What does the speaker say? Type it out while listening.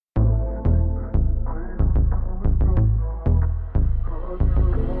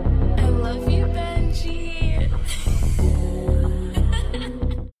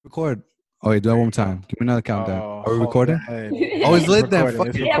Record. Oh, wait, do that one more time. Give me another countdown. Are we recording? Oh, it's lit then. Fuck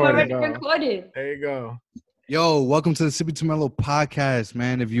it's it. Yeah, we're already bro. recorded. There you go. Yo, welcome to the Sippy to Mellow podcast,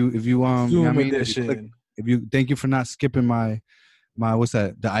 man. If you Zoom you know what I mean? edition. If you thank you for not skipping my what's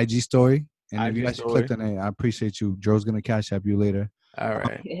that? The IG story. And if you actually clicked on it, I appreciate you. Joe's gonna cash app you later. All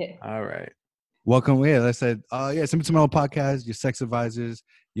right. Welcome. Yeah, let's say Sippy to Mellow podcast, your sex advisors,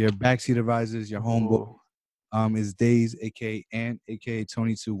 your backseat advisors, your homeboy. Is Days, aka Ant, aka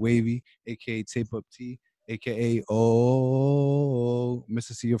Tony 2 Wavy, aka Tape Up T, aka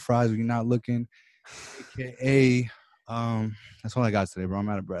Mr. See Your Fries when you're not looking, aka that's all I got today, bro. I'm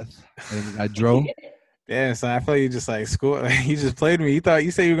out of breath. And I drove. Damn, son, I feel like you just like school. You just played me.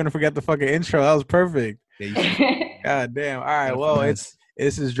 You said you were gonna forget the fucking intro. That was perfect. God damn. All right. Well, this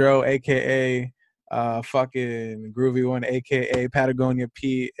is Dro, aka fucking Groovy One, aka Patagonia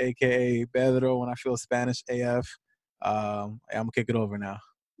Pete, aka Pedro when I feel Spanish AF. I'm gonna kick it over now.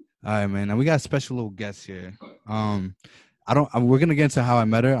 All right, man. Now we got a special little guest here. We're gonna get into how I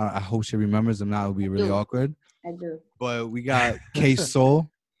met her. I hope she remembers. If not, it'll be really awkward. I do. But we got K.Sole.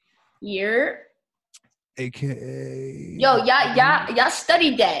 You're AKA y'all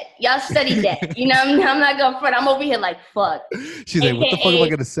studied that. You know, I'm not gonna front. I'm over here like fuck. She's like, what the fuck am I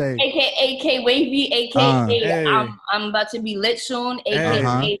gonna say? AKA Wavy, AKA I'm about to be lit soon.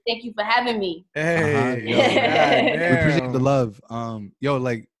 AKA thank you for having me. Hey, we appreciate the love.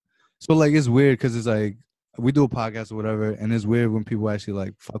 It's weird because it's like we do a podcast or whatever, and it's weird when people actually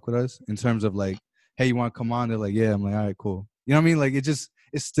like fuck with us in terms of like, hey, you want to come on? They're like, yeah. I'm like, all right, cool. You know what I mean? Like it's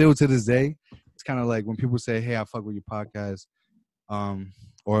still to this day. It's kind of like when people say, hey, I fuck with your podcast,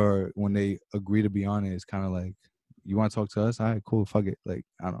 or when they agree to be on it, it's kind of like, you want to talk to us? All right, cool, fuck it. Like,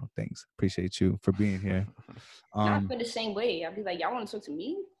 I don't know, thanks. Appreciate you for being here. I feel the same way. I'll be like, y'all want to talk to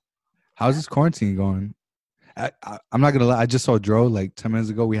me? How's this quarantine going? I'm not going to lie. I just saw Dro like 10 minutes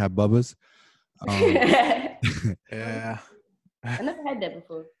ago. We had Bubba's. Yeah. I never had that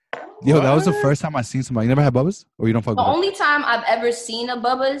before. Yo, that was the first time I seen somebody. You never had Bubba's? Or you don't fuck with The only time I've ever seen a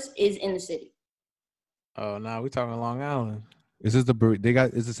Bubba's is in the city. Oh, no, we talking Long Island. Is this the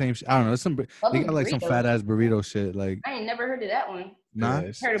burrito? It's the same shit. I don't know. They got like some burrito. fat ass burrito shit. Like, I ain't never heard of that one. nah.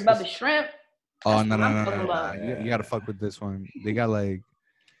 Yeah, Heard of Bubba's shrimp. Oh, That's no. what I'm talking about. You gotta fuck with this one. They got like,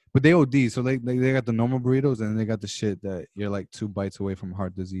 but they OD. So they got the normal burritos and then they got the shit that you're like 2 bites away from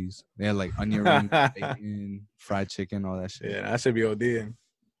heart disease. They had like onion rings, bacon, fried chicken, all that shit. Yeah, that should be ODing.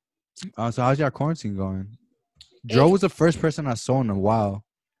 So how's your quarantine going? Dro was the first person I saw in a while.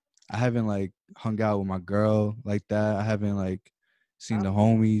 I haven't like hung out with my girl like that. I haven't like seen the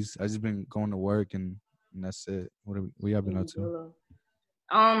homies. I just been going to work and that's it. What y'all been up to?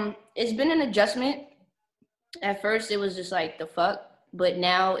 It's been an adjustment. At first, it was just like the fuck, but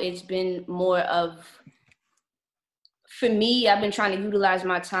now it's been more of. For me, I've been trying to utilize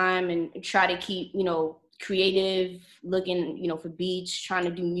my time and try to keep, creative, looking, for beats, trying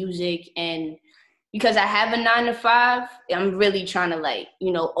to do music, and because I have a 9 to 5, I'm really trying to like,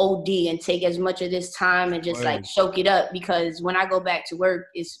 OD and take as much of this time and just like soak it up, because when I go back to work,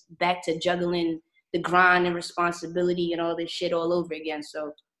 it's back to juggling the grind and responsibility and all this shit all over again.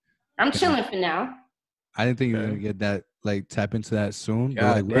 So I'm chilling for now. I didn't think you were gonna get that, like tap into that soon.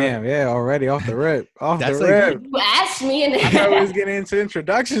 God damn, yeah, already off the rip. That's the like, rip. You asked me and I thought we was getting into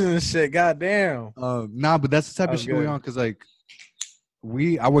introductions and shit. God damn. Nah, but that's the type of shit we on, because like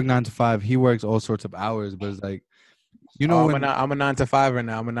I work 9 to 5. He works all sorts of hours, but it's like, I'm a 9 to 5er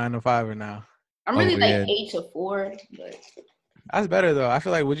now. I'm a 9 to 5er now. I'm really 8 to 4, but that's better though. I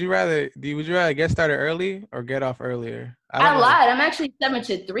feel like would you rather get started early or get off earlier? I lied. I'm actually 7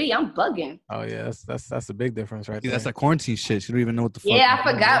 to 3. I'm bugging. Oh yeah, that's a big difference right there. That's like quarantine shit. You don't even know what the fuck. Yeah, I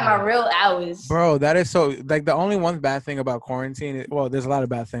forgot my real hours. Bro, that is so like the only one bad thing about quarantine. There's a lot of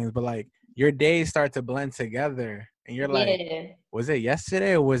bad things, but like your days start to blend together, and you're like, was it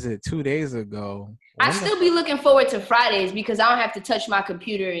yesterday or was it 2 days ago? I still be looking forward to Fridays because I don't have to touch my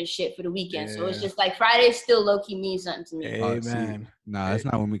computer and shit for the weekend. Yeah. So it's just like Fridays still low key mean something to me. Hey, man. Nah, that's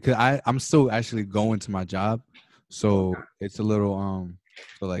not with me. Cause I'm still actually going to my job, so it's a little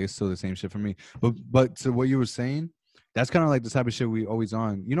so like it's still the same shit for me. But to what you were saying, that's kind of like the type of shit we always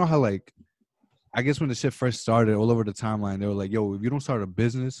on. You know how like, I guess when the shit first started, all over the timeline, they were like, yo, if you don't start a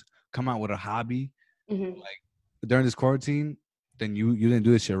business, come out with a hobby, like during this quarantine, then you didn't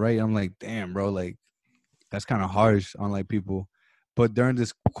do this shit right. And I'm like, damn, bro, like that's kind of harsh on like people. But during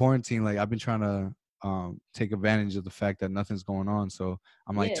this quarantine, like I've been trying to take advantage of the fact that nothing's going on. So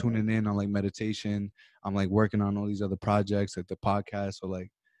I'm like tuning in on like meditation. I'm like working on all these other projects, like the podcast or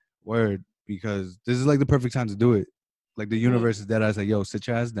like word, because this is like the perfect time to do it. Like the universe is dead. I was like, yo, sit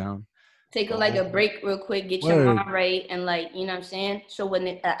your ass down. take a break real quick, get your mind right, and like, you know what I'm saying? So when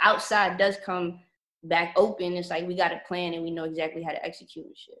the outside does come back open, it's like we got a plan and we know exactly how to execute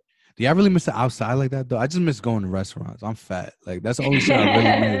and shit. Do y'all really miss the outside like that though? I just miss going to restaurants. I'm fat. Like that's the only shit I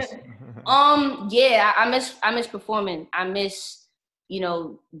really miss. Yeah, I miss performing. I miss, you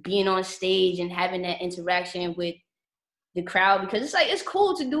know, being on stage and having that interaction with the crowd, because it's like, it's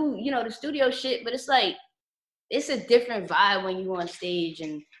cool to do, you know, the studio shit, but it's like, it's a different vibe when you on stage,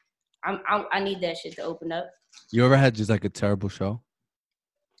 and I need that shit to open up. You ever had just like a terrible show?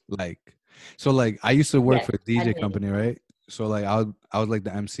 Like, so like I used to work for a DJ company, right? So like I was like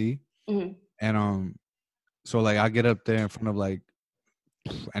the MC, and so like I get up there in front of like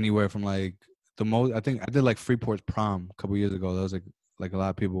anywhere from like the most. I think I did like Freeport's prom a couple years ago. That was like a lot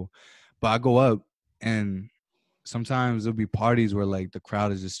of people, but I go up and sometimes there'll be parties where like the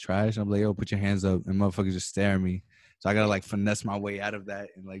crowd is just trash. I'm like, yo, put your hands up, and motherfuckers just stare at me. So I gotta like finesse my way out of that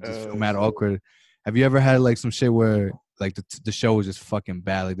and like just feel mad awkward. Have you ever had like some shit where like the show was just fucking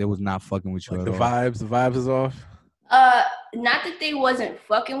bad? Like they was not fucking with you like at all. The vibes is off. Not that they wasn't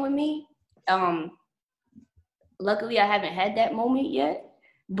fucking with me. Luckily I haven't had that moment yet.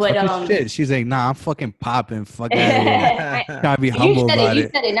 But shit. She's like, nah, I'm fucking popping. Fuck out of here. Trying to be humble about it. You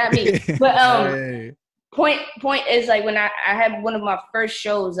said it, not me. But point is like when I had one of my first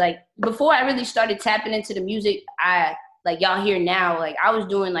shows, like before I really started tapping into the music I like y'all hear now, like I was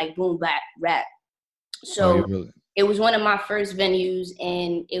doing like boom bap rap. So it was one of my first venues,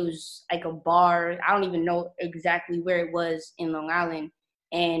 and it was like a bar. I don't even know exactly where it was in Long Island.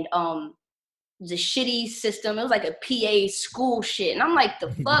 And the shitty system, it was like a PA school shit. And I'm like,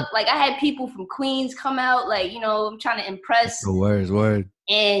 the fuck? Like I had people from Queens come out, like, you know, I'm trying to impress. Word.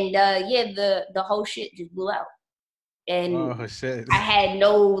 And the whole shit just blew out. And I had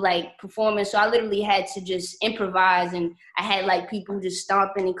no like performance, so I literally had to just improvise, and I had like people just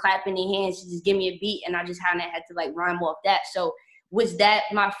stomping and clapping their hands to just give me a beat, and I just kind of had to like rhyme off that. So was that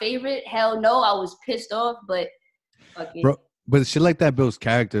my favorite? Hell no, I was pissed off, but okay. Bro, but shit like that builds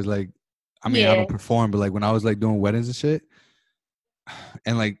characters. Like, I mean, I don't perform, but like when I was like doing weddings and shit,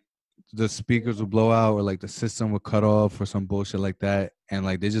 and like the speakers would blow out or like the system would cut off or some bullshit like that, and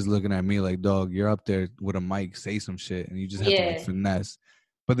like they're just looking at me like, dog, you're up there with a mic, say some shit, and you just have to like finesse.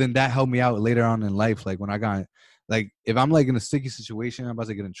 But then that helped me out later on in life. Like when I got like, if I'm like in a sticky situation, I'm about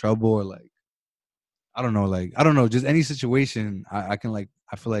to get in trouble, or like I don't know, just any situation, I can like,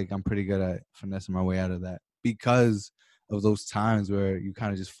 I feel like I'm pretty good at finessing my way out of that because of those times where you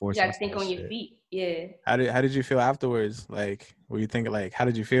kind of just force. You gotta think on your feet. Yeah. How did you feel afterwards? Like, were you thinking like, how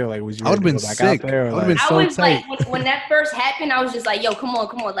did you feel? Like, was you? I would have been sick. I would have been so tight. Like, when that first happened, I was just like, yo, come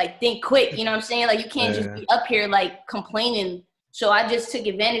on, like think quick. You know what I'm saying? Like you can't just be up here like complaining. So I just took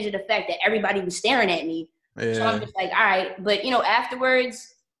advantage of the fact that everybody was staring at me. Yeah. So I'm just like, all right. But you know,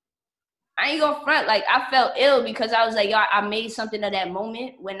 afterwards, I ain't gonna front. Like I felt ill because I was like, yo, I made something of that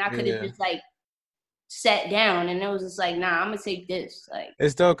moment when I could have just like sat down, and it was just like, nah, I'm gonna take this. Like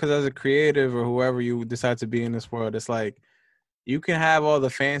it's dope because as a creative or whoever you decide to be in this world, it's like you can have all the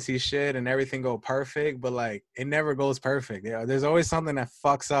fancy shit and everything go perfect, but like it never goes perfect. Yeah, there's always something that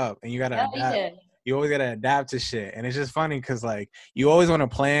fucks up, and you gotta adapt. Yeah. You always gotta adapt to shit, and it's just funny because like you always want to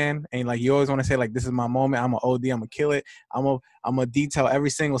plan, and like you always want to say like, this is my moment. I'm gonna OD. I'm gonna kill it. I'm gonna detail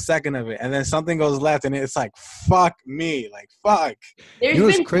every single second of it, and then something goes left, and it's like, fuck me, like fuck.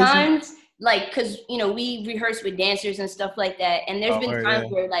 There's been times. Like, cause you know we rehearse with dancers and stuff like that, and there's been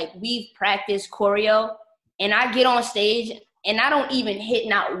times where like we've practiced choreo, and I get on stage and I don't even hit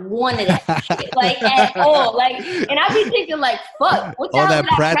not one of that shit, like at all. Like, and I be thinking like, fuck, what the hell that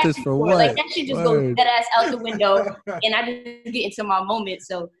practice for what? Like that shit just goes dead ass out the window, and I just get into my moment.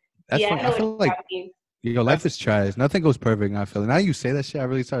 So that's funny. I feel like your life is trash. Nothing goes perfect. I feel. Now you say that shit, I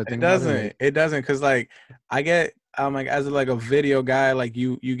really started thinking. It doesn't, cause like I get. Like as like a video guy, like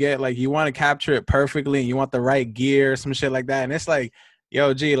you get like you want to capture it perfectly and you want the right gear, some shit like that, and it's like,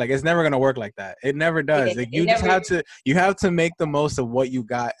 yo, G, like it's never gonna work like that. It never does. Like you have to make the most of what you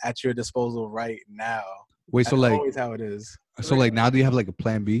got at your disposal right now. Wait, so like always how it is. So like now do you have like a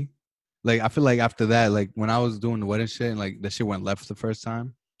plan B? Like I feel like after that, like when I was doing the wedding shit and like that shit went left the first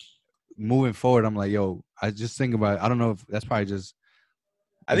time, moving forward, I'm like, yo, I just think about it. I don't know if that's probably just.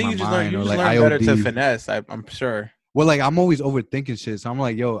 I think you just learn better to finesse. I'm sure. Well, like I'm always overthinking shit, so I'm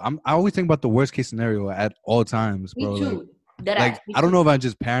like, yo, I always think about the worst case scenario at all times, bro. Me too. Like I don't know if I'm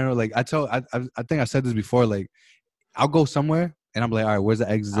just paranoid. Like I think I said this before. Like I'll go somewhere and I'm like, all right, where's the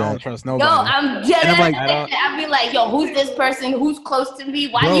exit? I don't trust nobody. Yo, I'm dead. I'm like, I'll be like, yo, who's this person? Who's close to me?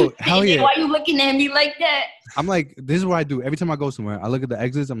 Why Why you looking at me like that? I'm like, this is what I do every time I go somewhere. I look at the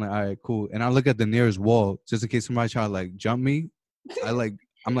exits. I'm like, all right, cool, and I look at the nearest wall just in case somebody try to like jump me. I like.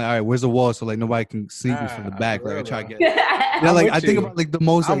 I'm like, all right, where's the wall so like nobody can sneak me from the back? Like I try to get. I'm like with I think you. about like the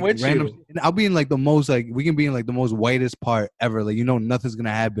most I'm like with random. you. And I'll be in like the most like we can be in like the most whitest part ever. Like nothing's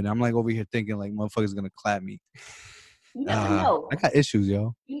gonna happen. I'm like over here thinking like motherfuckers gonna clap me. You never know. I got issues,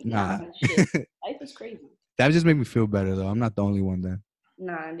 yo. Nah, shit. Life is crazy. That just made me feel better though. I'm not the only one then.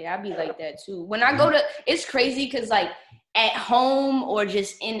 Nah, yeah, I be like that too. When I go to, it's crazy because like at home or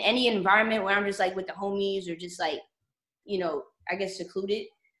just in any environment where I'm just like with the homies or just like, I guess secluded,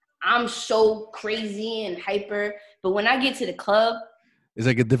 I'm so crazy and hyper. But when I get to the club, it's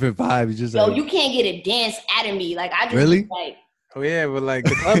like a different vibe. It's just you can't get a dance out of me. Like I just really like. Oh yeah, but like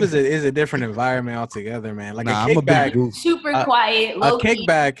the club is a different environment altogether, man. Like a kickback, I'm super quiet. A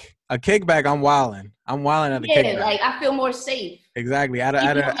kickback. I'm wilding at the kickback. Yeah, like I feel more safe. Exactly. At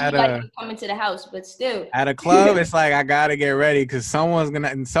a come into the house, but still. At a club, it's like I gotta get ready because someone's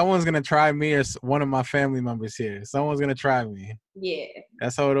gonna try me or one of my family members here. Someone's gonna try me. Yeah.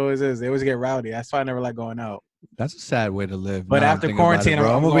 That's how it always is. They always get rowdy. That's why I never like going out. That's a sad way to live. But after quarantine,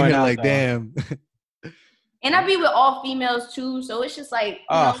 I'm over here like, damn. And I be with all females too, so it's just like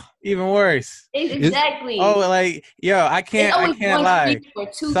even worse. Exactly. Like I can't lie.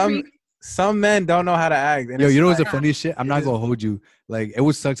 Some men don't know how to act. Yo, you know what's the funniest shit? I'm not gonna hold you. Like it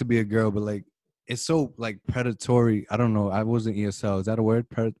would suck to be a girl, but like it's so like predatory. I don't know. I wasn't ESL. Is that a word?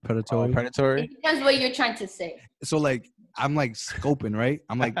 Predatory. Predatory. It depends what you're trying to say. So like I'm like scoping, right?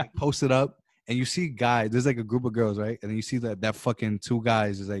 I'm like posted up, and you see guys. There's like a group of girls, right? And then you see that fucking two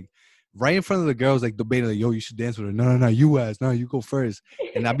guys is like. Right in front of the girls, like debating, like, yo, you should dance with her. No, you ask. No, you go first.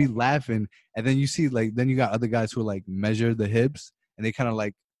 And I'd be laughing. And then you see, like, then you got other guys who like measure the hips and they kind of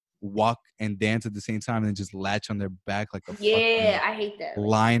like walk and dance at the same time and just latch on their back like a I hate that.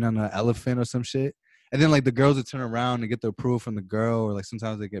 Lion on an elephant or some shit. And then like the girls would turn around and get the approval from the girl, or like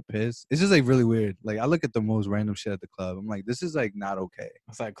sometimes they get pissed. It's just like really weird. Like I look at the most random shit at the club. I'm like, this is like not okay.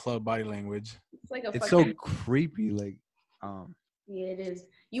 It's like club body language. It's so creepy. Like, yeah, it is.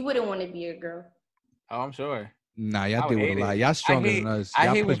 You wouldn't want to be a girl. Oh, I'm sure. Nah, y'all do it a lot. Y'all stronger than us. Y'all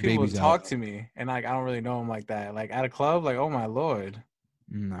I hate when people talk out. to me and like I don't really know them like that. Like at a club, like oh my lord.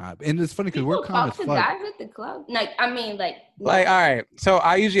 Nah, and it's funny because we're calm as fuck. Guys at the club, like I mean, like all right. So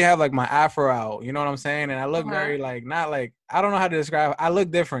I usually have like my afro out. You know what I'm saying? And I look very like not like I don't know how to describe. I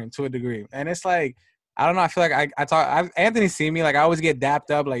look different to a degree, and it's like I don't know. I feel like I talk. Anthony see me like I always get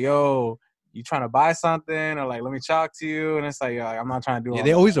dapped up like yo. You trying to buy something or like let me talk to you, and it's like yo, I'm not trying to do. Yeah,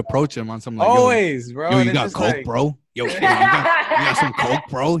 they always approach him on some like always, bro. Yo, you got coke, like, bro? Yo, you got some coke,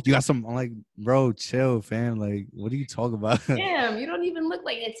 bro? You got some? I'm like, bro, chill, fam. Like, what are you talking about? Damn, you don't even look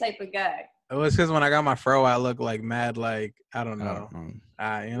like that type of guy. It was because when I got my fro, I look like mad, like I don't know. You know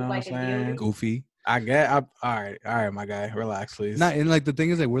like what I'm saying? Goofy. All right, my guy, relax, please. Not and like the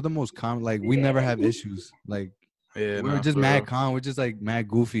thing is like we're the most common. Like we never have issues. Like. Yeah, we're just mad calm. We're just like mad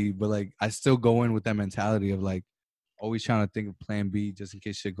goofy, but like I still go in with that mentality of like always trying to think of plan B just in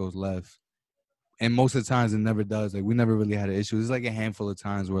case shit goes left. And most of the times it never does. Like we never really had an issue. There's like a handful of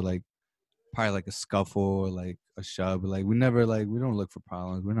times where like probably like a scuffle or like a shove. But like we never like we don't look for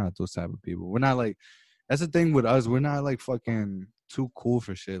problems. We're not those type of people. We're not like that's the thing with us. We're not like fucking too cool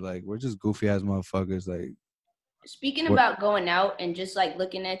for shit. Like we're just goofy ass motherfuckers. Like speaking about going out and just like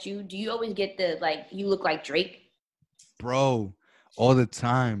looking at you, do you always get the like you look like Drake? Bro, all the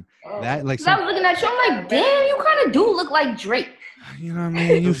time. That like I was looking at you, I'm like, damn, you kind of do look like Drake. You know what I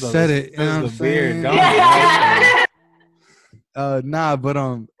mean? You said it. You know what I'm saying? Nah, but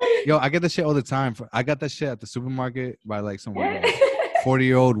yo, I get that shit all the time. I got that shit at the supermarket by like some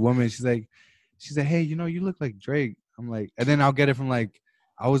 40-year-old woman. She's like, hey, you know, you look like Drake. I'm like, and then I'll get it from like,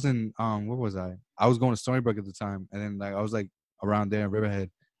 I was in where was I? I was going to Stony Brook at the time, and then like I was like around there in Riverhead,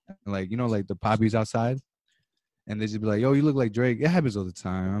 and, like you know, like the poppies outside. And they just be like, yo, you look like Drake. It happens all the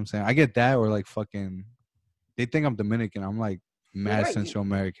time. You know what I'm saying? I get that or like fucking, they think I'm Dominican. I'm like mad Central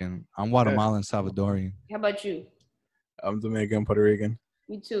American. I'm Guatemalan, Salvadorian. How about you? I'm Dominican, Puerto Rican.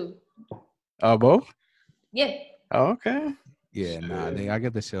 Me too. Both? Yeah. Oh, okay. Yeah, nah, I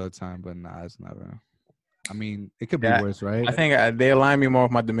get the shit all the time, but nah, it's never. I mean, it could be worse, right? I think they align me more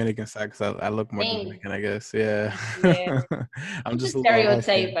with my Dominican side because I look more Dominican, I guess. Yeah. I'm just a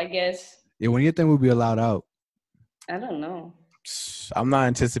stereotype, I guess. Yeah, when you think we'll be allowed out? I don't know. I'm not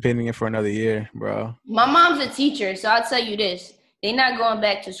anticipating it for another year, bro. My mom's a teacher, so I'll tell you this. They're not going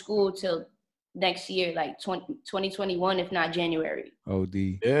back to school till next year, like 2021, if not January. OD.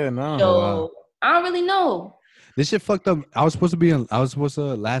 Yeah, no. So I don't really know. This shit fucked up. I was supposed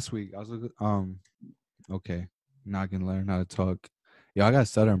to last week. I was okay. Now I can learn how to talk. Yo, I got a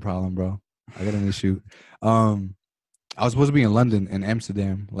stuttering problem, bro. I got an issue. I was supposed to be in London and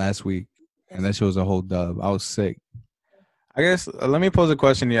Amsterdam last week. And that shit was a whole dub. I was sick. I guess let me pose a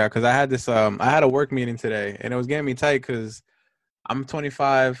question to y'all because I had this. I had a work meeting today, and it was getting me tight because I'm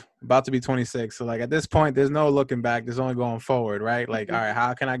 25, about to be 26. So like at this point, there's no looking back. There's only going forward, right? Like, all right,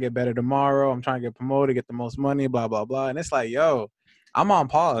 how can I get better tomorrow? I'm trying to get promoted, get the most money, blah blah blah. And it's like, yo, I'm on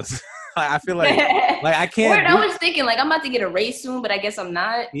pause. I feel like I can't. I was thinking like I'm about to get a raise soon, but I guess I'm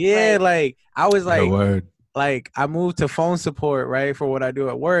not. Yeah, like I was like. Word. Like I moved to phone support, right, for what I do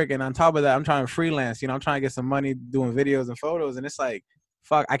at work. And on top of that, I'm trying to freelance, I'm trying to get some money doing videos and photos. And it's like,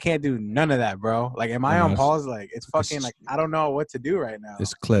 fuck, I can't do none of that, bro. Like, am I on pause? Like, it's fucking like, I don't know what to do right now.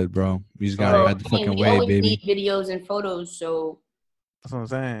 It's clip, bro. You just gotta ride the fucking wave, baby. Need videos and photos, so. That's what I'm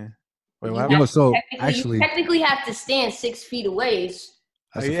saying. Wait, what? No, so you technically have to stand 6 feet away.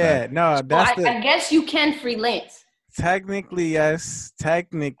 Yeah, no, so I guess you can freelance. Technically, yes.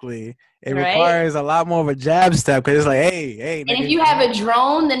 Technically. It requires a lot more of a jab step because it's like, hey. And if you have a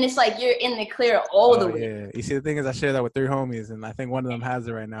drone, then it's like you're in the clear all the way. Yeah. You see, the thing is, I share that with 3 homies, and I think one of them has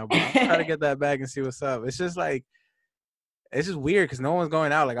it right now. But I'm trying to get that back and see what's up. It's just like, it's just weird because no one's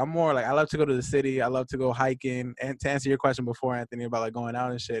going out. Like, I'm more like, I love to go to the city. I love to go hiking. And to answer your question before, Anthony, about like going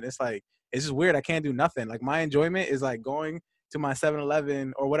out and shit, it's like, it's just weird. I can't do nothing. Like, my enjoyment is like going to my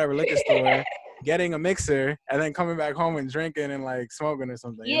 7-Eleven or whatever liquor store, getting a mixer, and then coming back home and drinking and like smoking or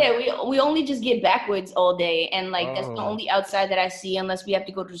something. Yeah, we only just get backwards all day, and like that's the only outside that I see unless we have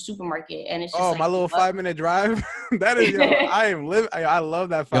to go to the supermarket. And it's just like, my little 5-minute drive. That is, I love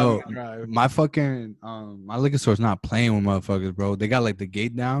that 5-minute drive. My fucking my liquor store's not playing with motherfuckers, bro. They got like the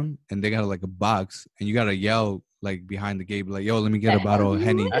gate down and they got like a box, and you gotta yell like behind the gate, like, yo, let me get a bottle of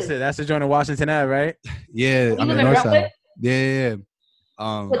Henny. That's the joint in Washington Ave, right? Yeah, on the north side. Yeah.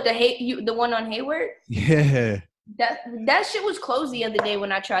 But the one on Hayward? Yeah. That shit was closed the other day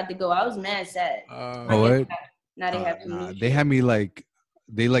when I tried to go. I was mad sad. What? Now they have to they had me like,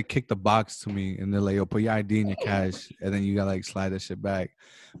 they like kicked the box to me and they're like, yo, put your ID in your cash and then you gotta like slide that shit back.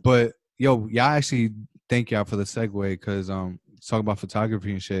 But yo, y'all actually thank y'all for the segue because talk about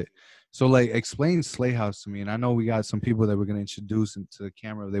photography and shit. So like explain Slay House to me, and I know we got some people that we're gonna introduce into the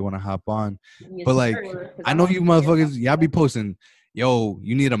camera if they want to hop on. Yes, but like I know you motherfuckers, y'all be posting, yo,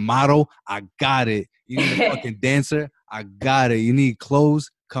 you need a model, I got it. You need a fucking dancer, I got it. You need clothes,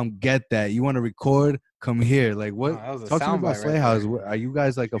 come get that. You want to record, come here. Like what? Talk to me about Slay House. Are you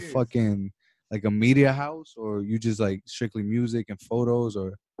guys like a fucking like a media house, or you just like strictly music and photos,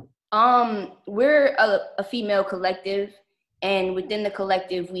 or? We're a female collective. And within the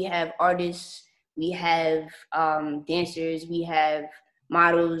collective, we have artists, we have dancers, we have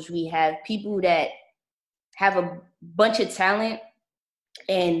models, we have people that have a bunch of talent.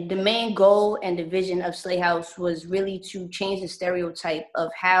 And the main goal and the vision of Slay House was really to change the stereotype of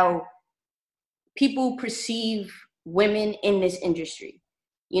how people perceive women in this industry.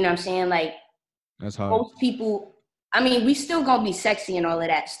 You know what I'm saying? Like, that's hard. Most people, I mean, we still gonna be sexy and all of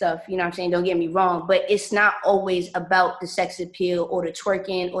that stuff, you know what I'm saying? Don't get me wrong, but it's not always about the sex appeal or the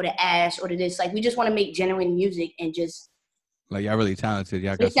twerking or the ass or the this. Like, we just want to make genuine music and just. Like, y'all really talented.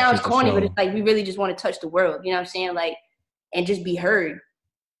 Y'all it sounds corny, but it's like we really just want to touch the world, you know what I'm saying? Like, and just be heard.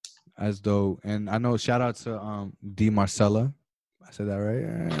 That's dope. And I know, shout out to D. Marcella. I said that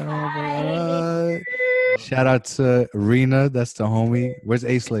right? Shout out to Rena. That's the homie. Where's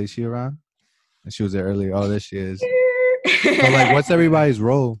A-Slay? She around? And she was there earlier. Oh, there she is. So, like, what's everybody's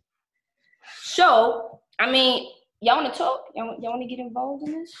role? So, I mean, y'all want to talk? Y'all want to get involved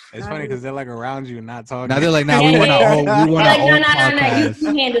in this? It's funny because they're like around you and not talking. Now they're like, we want our own podcast.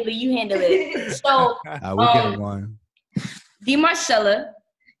 You handle it. So, we'll get one. D. Marcella,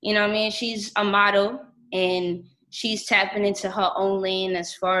 you know what I mean? She's a model and she's tapping into her own lane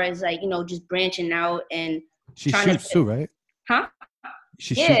as far as like, you know, just branching out and she shoots too, right? Huh?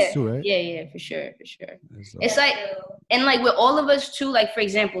 She shoots too, right? Yeah, for sure. It's like, and like with all of us too, like for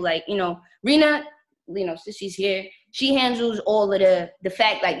example, like, you know, Rena, you know, since she's here, she handles all of the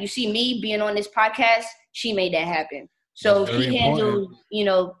fact, like you see me being on this podcast, she made that happen. So she handles, you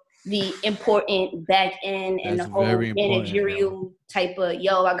know, the important back end and the whole managerial type of,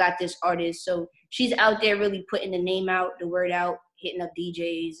 yo, I got this artist. So she's out there really putting the name out, the word out, hitting up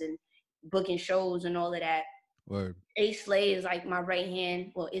DJs and booking shows and all of that. Word. A-Slay is like my right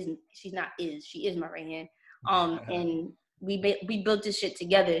hand. Well, she is my right hand. And we built this shit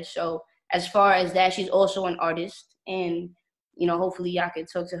together. So as far as that, she's also an artist, and you know, hopefully y'all can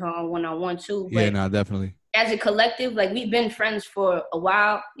talk to her on one-on-one too. But yeah, no, definitely. As a collective, like we've been friends for a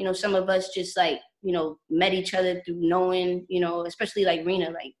while. You know, some of us just like, you know, met each other through knowing, you know, especially like Rena.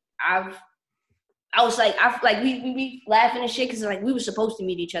 Like we laughing and shit because like we were supposed to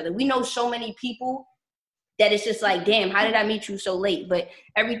meet each other. We know so many people that it's just like, damn, how did I meet you so late? But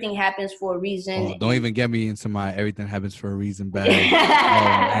everything happens for a reason. Oh, don't even get me into my everything happens for a reason bag. Oh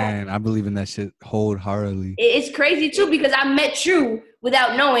man, I believe in that shit wholeheartedly. It's crazy too because I met you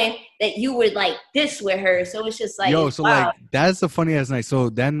without knowing that you were like this with her. So it's just like, so wow. Like that's the funny ass night. So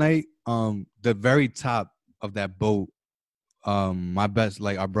that night, the very top of that boat, my best,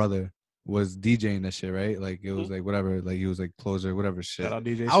 like our brother was DJing that shit, right? Like it was like whatever, like he was like closer, whatever shit. I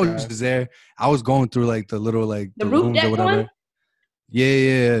was just there. I was going through like the little like the rooms or whatever. One?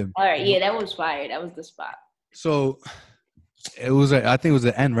 Yeah. All right, yeah, that was fire. That was the spot. So it was I think it was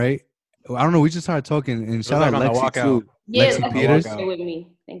the end, right? I don't know. We just started talking and shout out Lexi too. Yeah, Lexi Peters with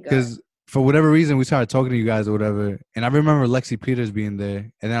me. Because for whatever reason we started talking to you guys or whatever, and I remember Lexi Peters being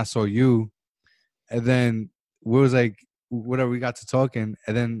there, and then I saw you, and then we was like. Whatever, we got to talking,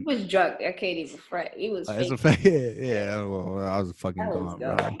 and then he was drunk. I can't even front. He was. Yeah. Well, I was fucking gone,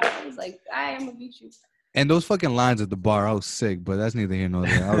 bro. I was like, I am gonna beat you. And those fucking lines at the bar, I was sick, but that's neither here nor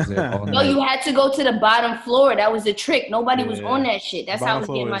there. I was there all night. No, you had to go to the bottom floor. That was the trick. Nobody was on that shit. That's how I was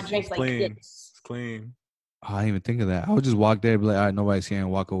getting my drinks like this. It's clean. Oh, I didn't even think of that. I would just walk there, and be like, all right, nobody's here, and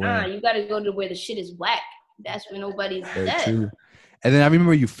walk away. Nah, you gotta go to where the shit is whack. That's where nobody's there. True. And then I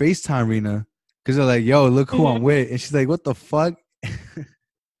remember you FaceTime Rena. Because they're like, yo, look who I'm with. And she's like, what the fuck?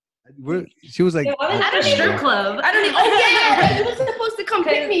 She was like, at a strip club. I don't even. Oh, yeah. You were supposed to come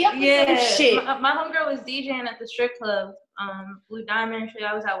pick me up. Yeah. Shit. My homegirl was DJing at the strip club. Blue Diamond.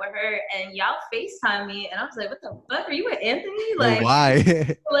 I was out with her. And y'all FaceTime me. And I was like, what the fuck? Are you with Anthony? Like,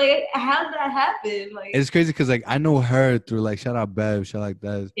 why? Like, how did that happen? Like, it's crazy because, like, I know her through, like, shout out Bev, shout out like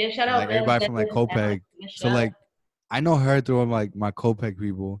that. Yeah, shout out like, Bev. Everybody from, like, Copeg. So, like, I know her through, like, my Copeg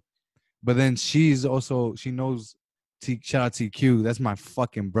people. But then she's also, she knows, shout out TQ, that's my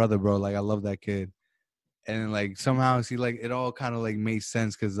fucking brother, bro. Like, I love that kid. And, like, somehow, see, like, it all kind of, like, made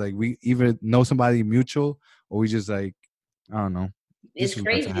sense because, like, we either know somebody mutual or we just, like, I don't know. It's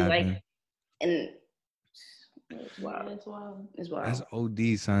crazy, like, and it's wild. It's wild. That's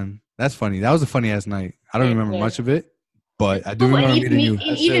OD, son. That's funny. That was a funny-ass night. I don't remember much of it, but I do remember meeting you.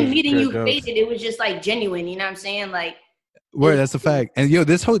 Even meeting you faded, it was just, like, genuine, you know what I'm saying? Like, word, that's a fact. And yo,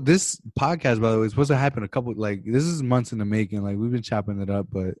 this podcast, by the way, is supposed to happen this is months in the making. Like we've been chopping it up,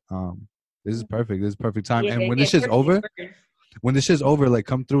 but this is perfect. This is perfect time. And when this shit's over, like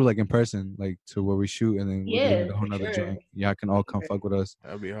come through like in person, like to where we shoot, and then we'll do a whole nother joint. Y'all can all come fuck with us.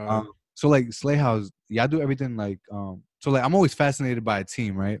 That'd be hard. So like Slay House, y'all do everything like so like I'm always fascinated by a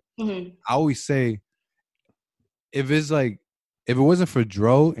team, right? Mm-hmm. I always say if it wasn't for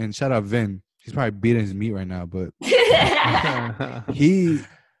Dro and shout out Vin. He's probably beating his meat right now, but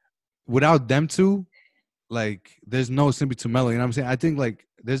without them two, like, there's no Simply Too Mellow. You know what I'm saying? I think, like,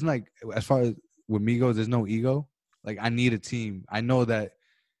 there's, like, as far as with Migos, there's no ego. Like, I need a team. I know that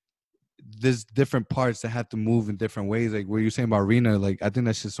there's different parts that have to move in different ways. Like, what you're saying about Rena, like, I think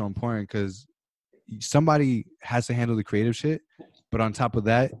that's just so important because somebody has to handle the creative shit, but on top of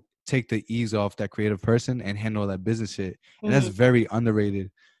that, take the ease off that creative person and handle that business shit. And that's very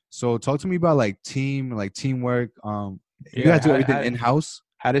underrated. So talk to me about like teamwork. You guys do everything in-house?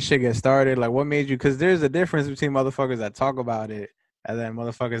 How did shit get started? Like what made you, because there's a difference between motherfuckers that talk about it and then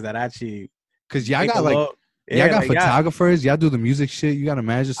motherfuckers that actually, because y'all got like y'all got photographers, y'all do the music shit, you got a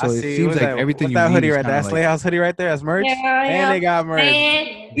manager, so it seems like everything you need. That hoodie right there, that Slay House hoodie right there, that's merch. Yeah. And they got merch.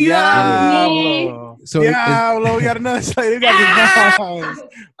 Yeah. So we got another Slay. They got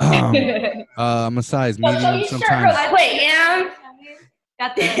I'm a size medium sometimes. Wait, yeah.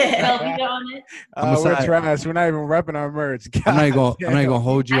 Got the Velveeta on it. We're trash. We're not even repping our merch. I'm not gonna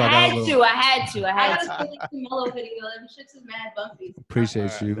hold you. I had to. I got a mellow video. Them shits is mad bumpy.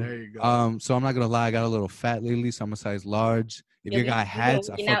 Appreciate you. There you go. So I'm not gonna lie. I got a little fat lately, so I'm a size large. If you got hats,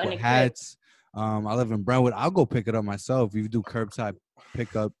 I fuck with hats. I live in Brentwood. I'll go pick it up myself. If you do curbside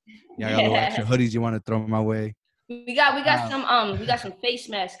pickup, I got little extra hoodies you want to throw my way. We got some face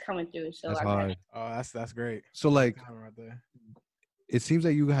masks coming through. So that's hard. Oh, that's great. So like, it seems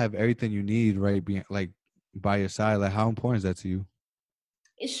like you have everything you need, right? Being like by your side. Like, how important is that to you?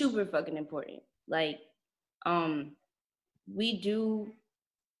 It's super fucking important. Like, we do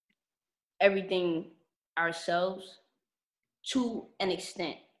everything ourselves to an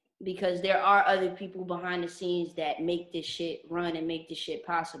extent because there are other people behind the scenes that make this shit run and make this shit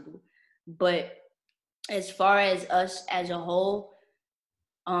possible. But as far as us as a whole,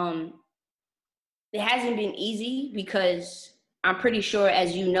 it hasn't been easy because I'm pretty sure,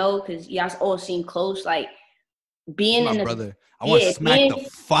 as you know, because y'all all seem close, like being in the brother. I want to smack the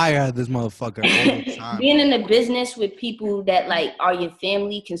fire out of this motherfucker all the time. Being in the business with people that like are your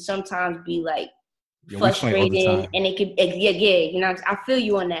family can sometimes be like frustrating, and it can, you know, I feel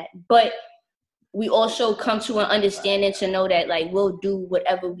you on that. But we also come to an understanding to know that like we'll do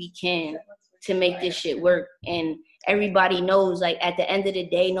whatever we can to make this shit work. And everybody knows like at the end of the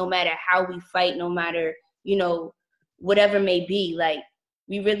day, no matter how we fight, no matter, you know, whatever may be, like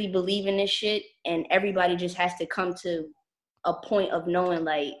we really believe in this shit, and everybody just has to come to a point of knowing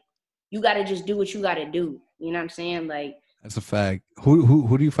like you got to just do what you got to do. You know what I'm saying? Like that's a fact.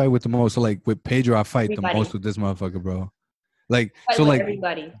 Who do you fight with the most? So like with Pedro, I fight everybody. the most with this motherfucker, bro. Like Fight so with like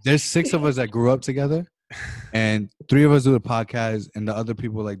everybody. There's 6 of us that grew up together, and 3 of us do the podcast, and the other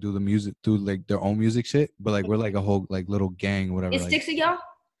people like do the music, do like their own music shit. But like we're like a whole like little gang, whatever. It's like, 6 of y'all?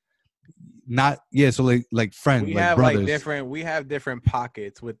 Not so like friends, we like have brothers. like different. We have different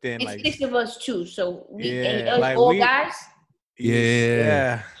pockets within. It's like 6 of us too. So we Yeah, and like all we- guys.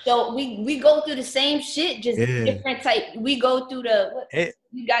 Yeah. So we go through the same shit, just different type. We go through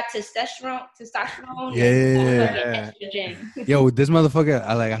we got testosterone, Yeah. and estrogen. Yo, this motherfucker,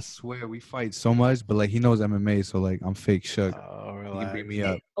 I swear we fight so much, but like he knows MMA, so like I'm fake shook. Oh, He can beat me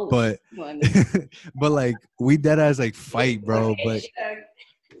up. Oh, But but like we dead ass like fight, bro. But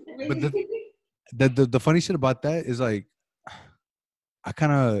the funny shit about that is like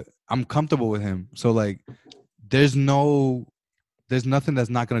I'm comfortable with him. So like there's nothing that's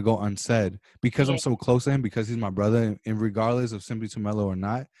not gonna go unsaid because I'm so close to him, because he's my brother, and regardless of Simply Too Mellow or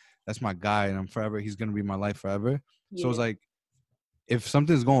not, that's my guy, and he's gonna be my life forever. So it's like if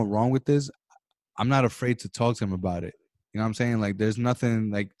something's going wrong with this, I'm not afraid to talk to him about it. You know what I'm saying? Like there's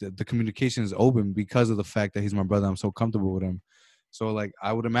nothing, like the communication is open because of the fact that he's my brother. I'm so comfortable with him. So like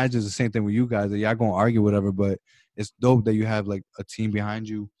I would imagine it's the same thing with you guys, that y'all gonna argue whatever, but it's dope that you have like a team behind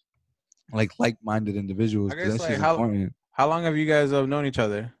you, like-minded individuals. I guess that's like just important. How long have you guys known each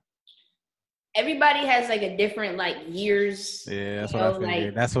other? Everybody has like a different like years. Yeah, that's what I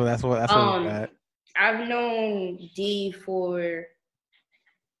figured. That's what we got. I've known D for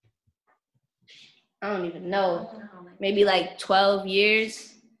I don't even know, maybe like 12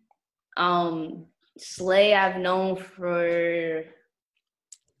 years. Slay I've known for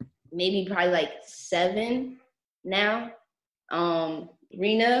maybe probably like 7 now.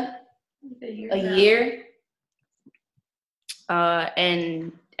 Rena a year.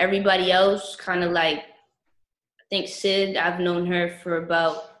 And everybody else kind of like, I think Sid, I've known her for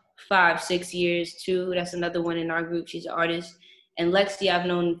about 5-6 years too. That's another one in our group. She's an artist. And Lexi I've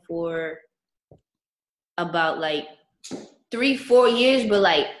known for about like 3-4 years, but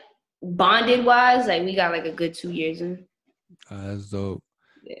like bonded wise, like we got like a good 2 years in. That's dope.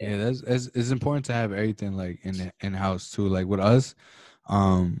 Yeah, it's important to have everything like in house too. Like with us,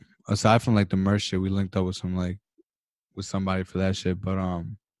 aside from like the merch shit, we linked up with somebody for that shit. But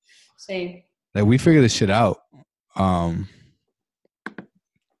same. Like we figured this shit out.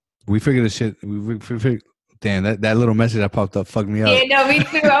 We figured this shit. We figured. Damn, that little message that popped up fucked me up. Yeah, no, me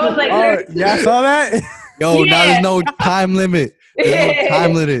too. I was like, yeah, I saw that. Yo, now there's no time limit. There's no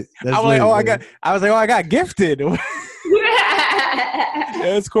time limit. That's I got gifted.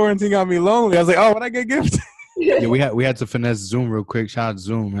 This quarantine got me lonely. I was like, oh, what I get gifted? Yeah, we had to finesse Zoom real quick. Shout out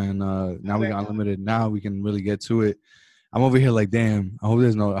Zoom, and now we got unlimited. Now we can really get to it. I'm over here like, damn. I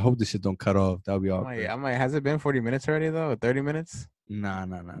hope this shit don't cut off. That would be awkward. I'm like, has it been 40 minutes already though? Or 30 minutes? Nah. I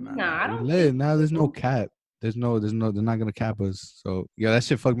don't think now there's no cap. There's no. They're not gonna cap us. So yeah, that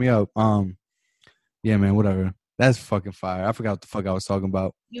shit fucked me up. Yeah, man. Whatever. That's fucking fire. I forgot what the fuck I was talking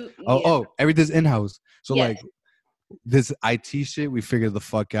about. Everything's in house. So like this IT shit, we figured the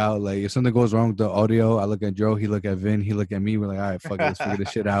fuck out. Like if something goes wrong with the audio, I look at Joe, he look at Vin, he look at me. We're like, all right, fuck it, let's figure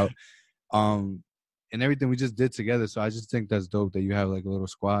this shit out. And everything we just did together. So I just think that's dope that you have like a little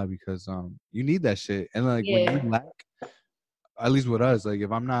squad, because you need that shit. And like when you lack, at least with us, like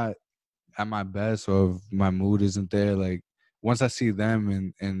if I'm not at my best or if my mood isn't there, like once I see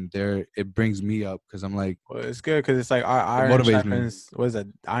them and it brings me up, because I'm like, well, it's good because it's like our iron sharpens. What is it?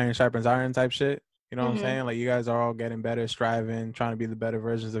 Iron sharpens iron type shit. You know what I'm saying? Like you guys are all getting better, striving, trying to be the better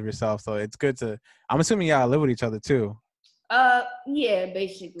versions of yourself. So it's good to. I'm assuming y'all live with each other too. Yeah,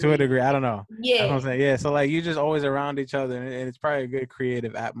 basically. To a degree, I don't know. Yeah. That's what I'm saying. Yeah, so like you just always around each other, and it's probably a good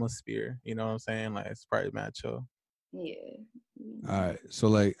creative atmosphere. You know what I'm saying? Like it's probably mad chill. Yeah. All right. So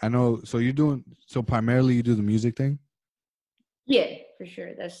like I know. So primarily you do the music thing. Yeah, for sure.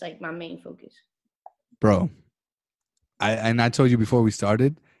 That's like my main focus. Bro, I told you before we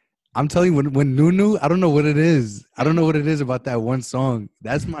started. I'm telling you, when Nunu, I don't know what it is. I don't know what it is about that one song.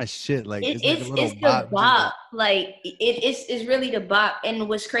 That's my shit. Like it's the bop. Like it's really the bop. And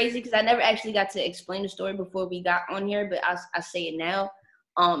what's crazy, because I never actually got to explain the story before we got on here, but I say it now.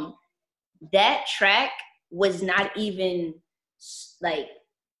 That track was not even like,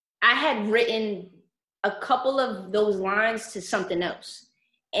 I had written a couple of those lines to something else,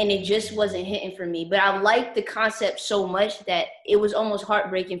 and it just wasn't hitting for me. But I liked the concept so much that it was almost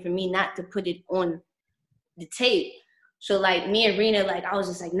heartbreaking for me not to put it on the tape. So like me and Rena, like I was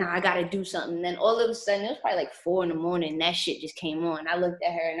just like, nah, I gotta do something. And then all of a sudden, it was probably like 4 a.m. That shit just came on. I looked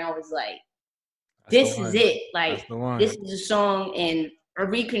at her and I was like, this is it. Like, this is a song, and I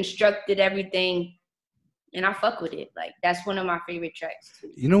reconstructed everything, and I fuck with it. Like, that's one of my favorite tracks too.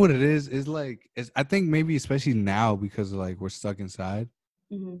 You know what it is? It's like, I think maybe especially now because like we're stuck inside,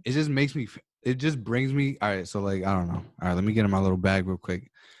 it just makes me, it just brings me. All right, so like I don't know. All right, let me get in my little bag real quick.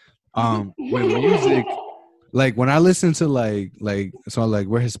 With music. Like when I listen to like so like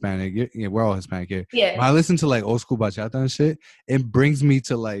we're Hispanic, yeah, we're all Hispanic here. Yeah. When I listen to like old school bachata and shit, it brings me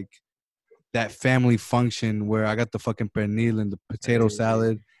to like that family function where I got the fucking pernil and the potato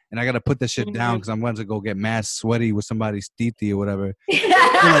salad, and I gotta put that shit down because I'm going to go get mad sweaty with somebody's titi or whatever.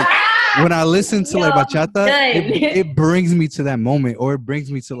 Like, when I listen to like bachata, it brings me to that moment, or it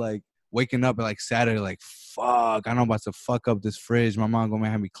brings me to like waking up at like Saturday, like fuck, I know I'm about to fuck up this fridge. My mom gonna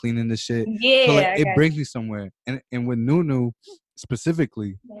have me cleaning this shit. Yeah, so like it brings me somewhere. And with Nunu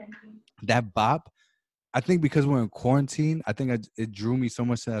specifically, that bop, I think because we're in quarantine, I think it drew me so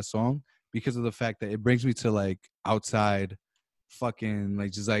much to that song because of the fact that it brings me to like outside, fucking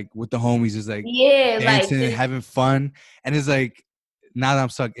like just like with the homies, just like dancing, like having fun, and it's like now that I'm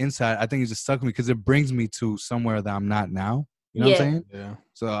stuck inside, I think it just stuck me because it brings me to somewhere that I'm not now. You know what I'm saying? Yeah.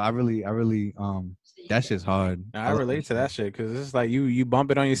 So I really, that shit's hard. I relate to that shit because it's like you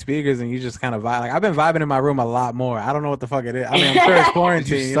bump it on your speakers and you just kind of vibe. Like I've been vibing in my room a lot more. I don't know what the fuck it is. I mean, I'm sure it's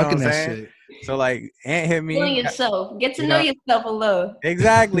quarantine. You know what I'm saying? Shit. So like, Aunt hit me. Knowing yourself, get to know yourself a little.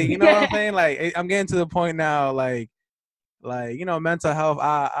 Exactly. You know what I'm saying? Like I'm getting to the point now. Like you know, mental health.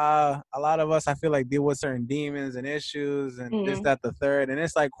 A lot of us, I feel like, deal with certain demons and issues and this, that, the third. And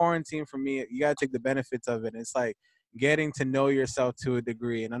it's like quarantine for me. You gotta take the benefits of it. It's like getting to know yourself to a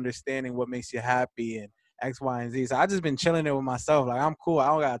degree and understanding what makes you happy and X, Y, and Z. So I just been chilling there with myself. Like I'm cool. I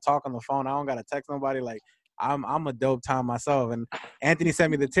don't gotta talk on the phone. I don't gotta text nobody. Like I'm a dope time myself. And Anthony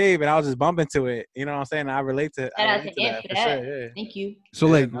sent me the tape and I was just bumping to it. You know what I'm saying? I relate to that for sure. Yeah. Thank you. So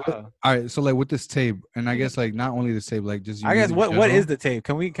like, all right. So like with this tape, and I guess like not only this tape, like just I guess what is the tape?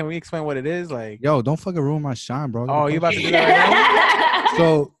 Can we explain what it is? Like, yo, don't fucking ruin my shine, bro. Oh, you about to do that right now?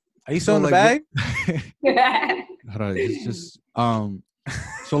 So are you still in the bag? Hold on, it's just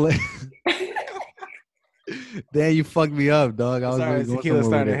so like damn, you fucked me up, dog. I was sorry, tequila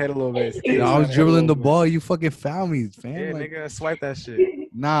started to hit a little bit. I was dribbling the ball. You fucking found me, fam. Yeah, like, nigga, swipe that shit.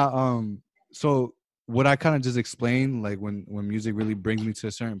 Nah, so what I kind of just explained, like when music really brings me to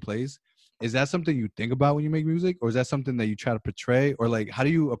a certain place, is that something you think about when you make music, or is that something that you try to portray, or like how do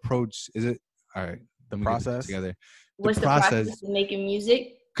you approach? Is it all right? The process together. What's the process of making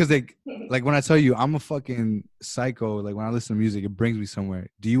music? Because like when I tell you I'm a fucking psycho, like when I listen to music, it brings me somewhere.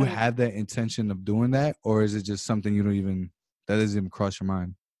 Do you have that intention of doing that, or is it just something that doesn't even cross your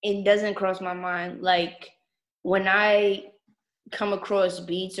mind? It doesn't cross my mind. Like when I come across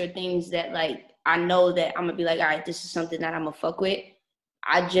beats or things that like I know that I'm gonna be like, all right, this is something that I'm gonna fuck with.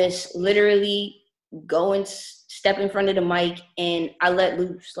 I just literally go and step in front of the mic and I let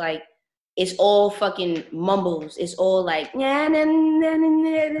loose. Like it's all fucking mumbles. It's all like, and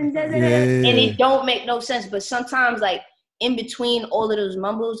it don't make no sense. But sometimes, like, in between all of those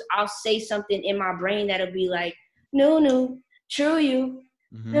mumbles, I'll say something in my brain that'll be like, no, true you,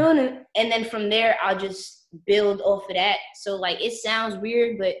 no. And then from there, I'll just build off of that. So, like, it sounds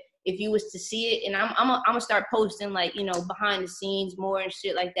weird, but if you was to see it, and I'm gonna start posting, like, you know, behind the scenes more and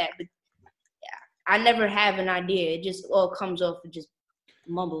shit like that. But, yeah, I never have an idea. It just all comes off of just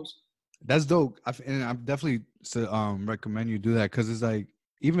mumbles. That's dope, and I definitely recommend you do that because it's like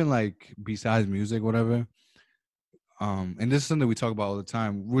even like besides music, whatever. And this is something we talk about all the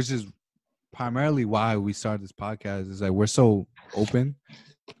time, which is primarily why we started this podcast. Is like we're so open,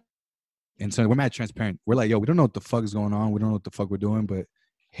 and so we're mad transparent. We're like, yo, we don't know what the fuck is going on. We don't know what the fuck we're doing, but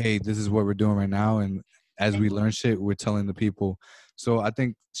hey, this is what we're doing right now. And as we learn shit, we're telling the people. So I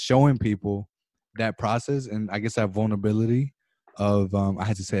think showing people that process and I guess that vulnerability of I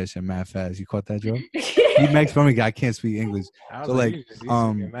had to say that shit mad fast. You caught that, Joe? He makes fun of me. I can't speak English. So like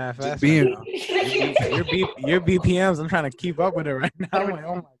mad fast being your BPMs, I'm trying to keep up with it right now. I'm like,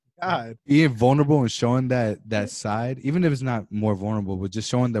 oh my God. Being vulnerable and showing that side, even if it's not more vulnerable, but just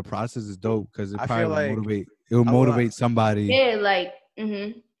showing the process is dope because it probably will motivate somebody. Yeah, like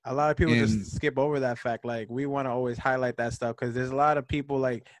a lot of people just skip over that fact. Like we want to always highlight that stuff because there's a lot of people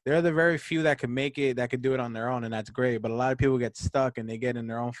like they're the very few that can make it, that could do it on their own, and that's great. But a lot of people get stuck and they get in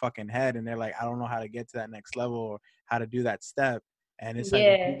their own fucking head and they're like, I don't know how to get to that next level or how to do that step. And it's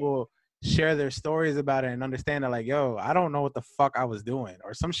like share their stories about it and understand that, like, yo, I don't know what the fuck I was doing,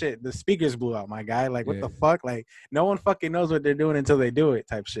 or some shit. The speakers blew out, my guy. Like, what the fuck? Like, no one fucking knows what they're doing until they do it,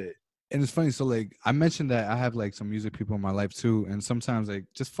 type shit. And it's funny. So like, I mentioned that I have like some music people in my life too, and sometimes like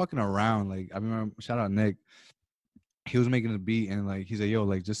just fucking around. Like, I remember, shout out Nick. He was making a beat, and like he's like, yo,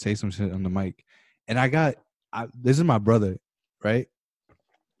 like just say some shit on the mic. And this is my brother, right?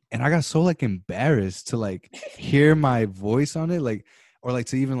 And I got so like embarrassed to like hear my voice on it, like, or like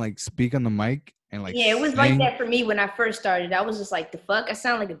to even like speak on the mic and like. Yeah, it was like that for me when I first started. I was just like, the fuck, I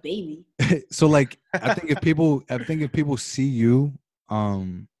sound like a baby. So like, I think if people see you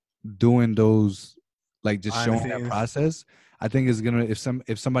doing those, like just showing that process, I think it's gonna,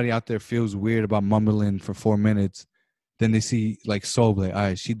 if somebody out there feels weird about mumbling for 4 minutes, then they see like Soul, like, all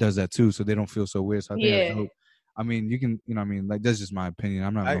right, she does that too, so they don't feel so weird. So I think that's dope. I mean, you can, you know what I mean? Like, that's just my opinion.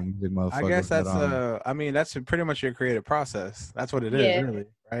 I'm not a big motherfucker. I guess that's, I mean, that's pretty much your creative process. That's what it is, really,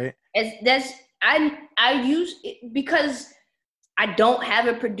 right? I use it because I don't have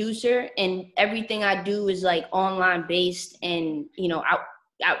a producer, and everything I do is like online based, and, you know,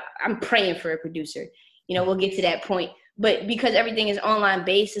 I'm praying for a producer. You know, we'll get to that point. But because everything is online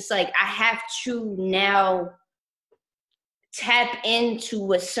based, it's like I have to now tap into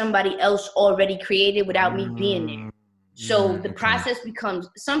what somebody else already created without me being there. So the process becomes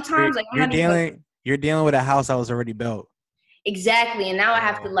sometimes like you're dealing with a house that was already built. Exactly, and now I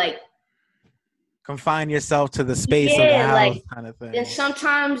have to like confine yourself to the space of the house, like, kind of thing. And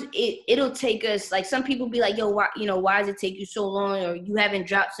sometimes it'll take us, like, some people be like, yo, why does it take you so long, or you haven't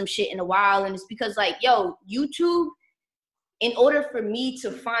dropped some shit in a while? And it's because, like, yo, YouTube, in order for me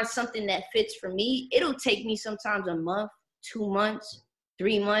to find something that fits for me, it'll take me sometimes a month, 2 months,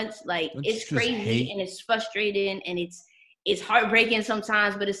 3 months. Like, it's crazy and it's frustrating and it's heartbreaking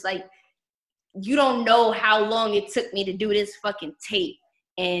sometimes, but it's like, you don't know how long it took me to do this fucking tape.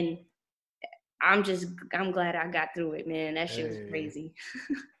 And I'm glad I got through it, man. That shit was crazy.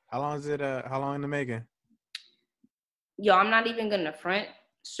 How long in the making? Yo, I'm not even gonna front.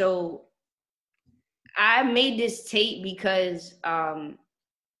 So I made this tape because I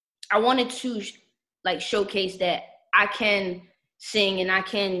wanted to like showcase that I can sing and I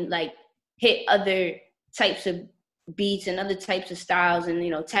can like hit other types of beats and other types of styles, and, you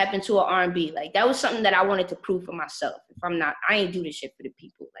know, tap into an R&B. Like, that was something that I wanted to prove for myself. If I ain't do this shit for the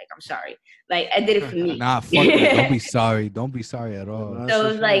people. Like, I'm sorry. Like, I did it for me. Nah, fuck it. Don't be sorry. Don't be sorry at all. So it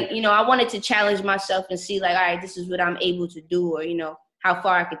was like, you know, I wanted to challenge myself and see, like, all right, this is what I'm able to do, or, you know, how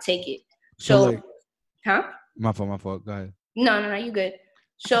far I could take it. So like, My fault. Go ahead. No, you good.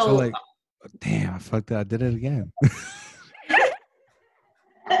 So like, damn, I fucked up. I did it again.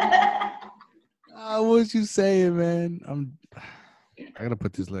 What was you saying, man? I gotta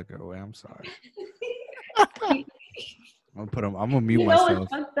put this liquor away. I'm sorry. I'm gonna mute myself. You know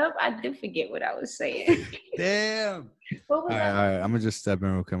what's fucked up? I did forget what I was saying. Damn. What was all right. I'm gonna just step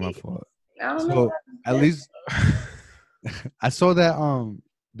in real quick. My fault. I don't know. At least I saw that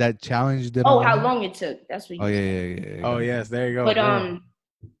that challenge you did. Oh, how long it took? That's what. Yeah. Oh yes, there you go. But I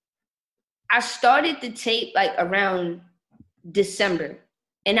started the tape like around December.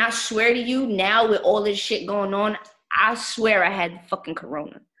 And I swear to you, now with all this shit going on, I swear I had fucking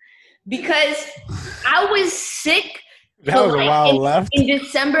corona. Because I was sick. That was a while left. In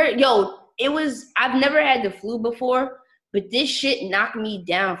December, I've never had the flu before, but this shit knocked me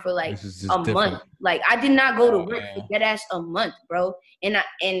down for like a month. Like, I did not go to work for that ass a month, bro. And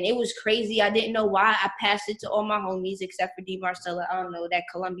it was crazy. I didn't know why. I passed it to all my homies except for D. Marcella. I don't know, that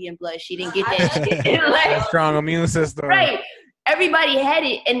Colombian blood. She didn't get that shit. Like, strong immune system. Right. Everybody had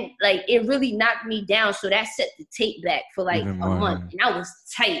it, and like, it really knocked me down. So that set the tape back for like a month, and I was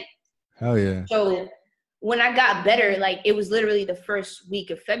tight. Hell yeah. So when I got better, like, it was literally the first week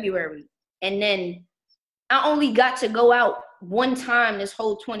of February, and then I only got to go out one time this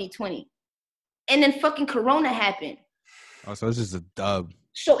whole 2020, and then fucking Corona happened. Oh, so it's just a dub.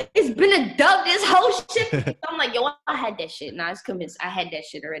 So it's been a dub this whole shit. I'm like, yo, I had that shit. Nah, I was convinced I had that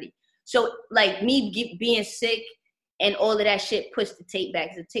shit already. So like, me being sick and all of that shit pushed the tape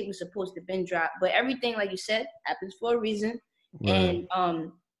back. The tape was supposed to been dropped. But everything, like you said, happens for a reason. Right.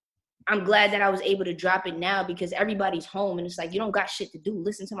 And I'm glad that I was able to drop it now, because everybody's home and it's like, you don't got shit to do.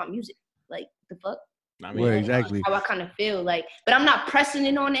 Listen to my music. Like, the fuck? I mean, exactly. How I kind of feel. Like, but I'm not pressing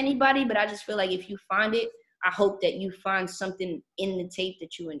it on anybody, but I just feel like if you find it, I hope that you find something in the tape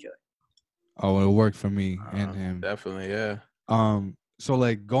that you enjoy. Oh, it worked for me and him. Definitely, yeah. So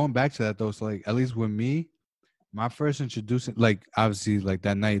like, going back to that though, so like, at least with me, my first introducing, like, obviously, like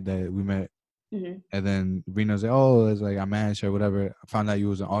that night that we met, and then Reno's like, oh, it's like, I'm Ash or whatever. I found out you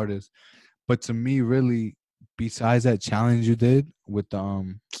was an artist. But to me, really, besides that challenge you did with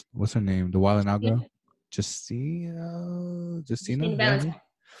the what's her name, the Wild and Out girl, Justina, Justina is that her name? Valentine.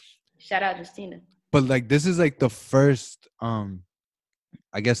 Shout out Justina. But like this is like the first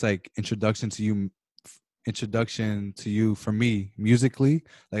I guess like introduction to you for me musically,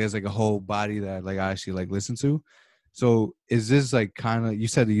 like as like a whole body that like I actually like listen to. So is this like kind of, you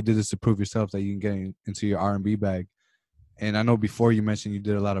said that you did this to prove yourself that you can get into your R&B bag, and I know before you mentioned you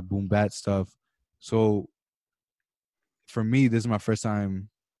did a lot of boom bat stuff. So for me, this is my first time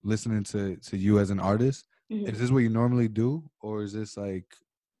listening to you as an artist. Is this what you normally do, or is this like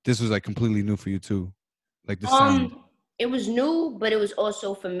this was like completely new for you too, like the sound? It was new, but it was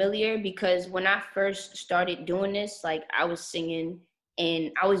also familiar because when I first started doing this, like I was singing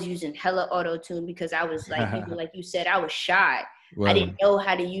and I was using hella auto-tune because I was like, like you said, I was shy. Well, I didn't know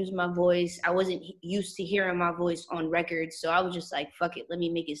how to use my voice. I wasn't used to hearing my voice on records. So I was just like, fuck it, let me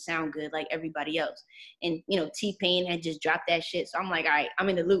make it sound good like everybody else. And, you know, T-Pain had just dropped that shit. So I'm like, all right, I'm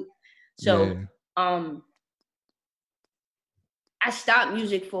in the loop. So I stopped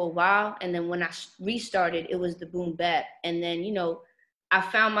music for a while, and then when I restarted, it was the boom bap. And then, you know, I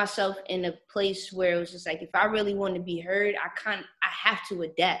found myself in a place where it was just like, if I really want to be heard, I have to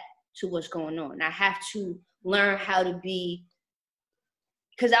adapt to what's going on. I have to learn how to be,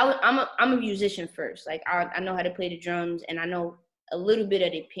 because I'm a musician first. Like I know how to play the drums, and I know a little bit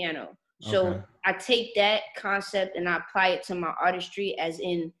of the piano. So I take that concept and I apply it to my artistry, as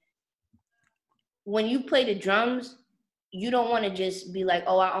in when you play the drums, you don't want to just be like,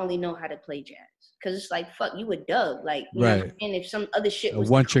 oh, I only know how to play jazz. Because it's like, fuck, you a dub. Like, you know what I mean? If some other shit was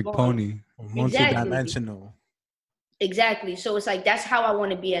a one-trick pony. Multi-dimensional. Exactly. So it's like, that's how I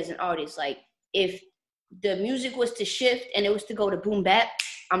want to be as an artist. Like, if the music was to shift and it was to go to boom bap,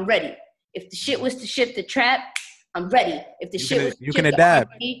 I'm ready. If the shit was to shift to trap, I'm ready. If the shit was to you can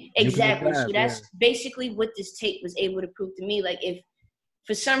adapt. Exactly. So that's basically what this tape was able to prove to me. Like, if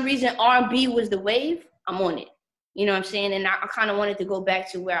for some reason R&B was the wave, I'm on it. You know what I'm saying? And I kind of wanted to go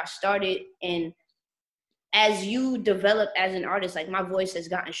back to where I started. And as you develop as an artist, like my voice has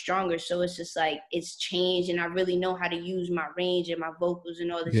gotten stronger. So it's just like, it's changed, and I really know how to use my range and my vocals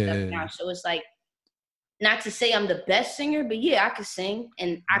and all this stuff now. So it's like, not to say I'm the best singer, but yeah, I could sing,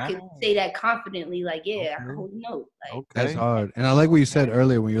 and I could say that confidently. Like, yeah, I can hold a note. Like, that's hard. And I like what you said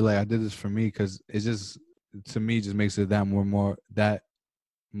earlier when you're like, I did this for me, because it just, to me, just makes it that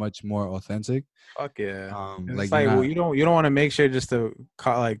much more authentic. Fuck yeah. Like, it's like, well, you don't want to make sure just to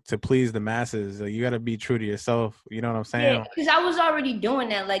to please the masses. Like, you got to be true to yourself. You know what I'm saying? Yeah, because I was already doing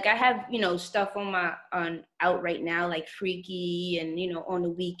that. Like, I have, you know, stuff on out right now, like Freaky, and, you know, On the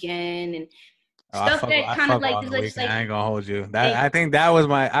Weekend, and stuff that kind of like, I ain't gonna hold you. I think that was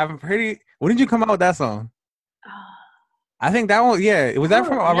when did you come out with that song? I think that one, yeah. Was that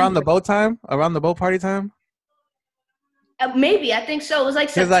from around the boat time? Around the boat party time? Maybe, I think so. It was like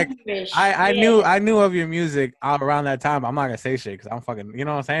September-ish. I knew of your music around that time. I'm not gonna say shit because I'm fucking, you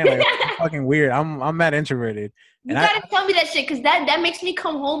know what I'm saying? Like, I'm fucking weird. I'm mad introverted. You gotta tell me that shit, because that makes me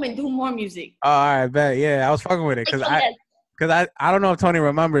come home and do more music. Oh, all right, bet. Yeah, I was fucking with it because I don't know if Tony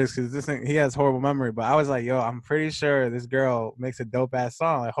remembers, because he has horrible memory. But I was like, yo, I'm pretty sure this girl makes a dope ass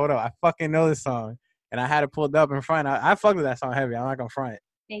song. Like, hold up, I fucking know this song, and I had it pulled up in front. I fucked with that song heavy. I'm not gonna front.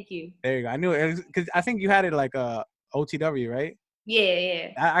 Thank you. There you go. I knew it because I think you had it like OTW, right?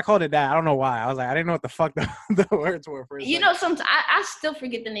 Yeah. I called it that. I don't know why. I was like, I didn't know what the fuck the words were for. You know, sometimes I still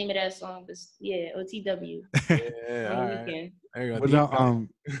forget the name of that song, but yeah, OTW. Yeah. All right. There you go.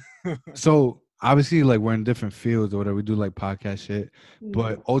 Well, so obviously, like, we're in different fields or whatever. We do like podcast shit,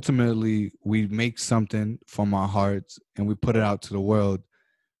 but ultimately we make something from our hearts and we put it out to the world.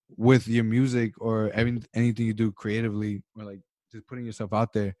 With your music or anything you do creatively, or like just putting yourself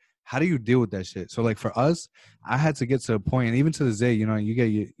out there, how do you deal with that shit? So like for us, I had to get to a point, and even to this day, you know, you get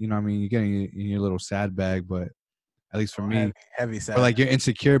you get in your little sad bag, but at least for me, heavy sad, or like your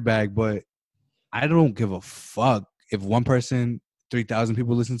insecure bag. But I don't give a fuck if one person, 3,000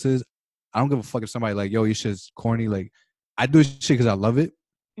 people listen to this. I don't give a fuck if somebody like, yo, your shit's corny. Like, I do shit because I love it,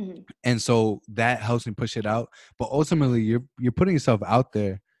 and so that helps me push it out. But ultimately, you're putting yourself out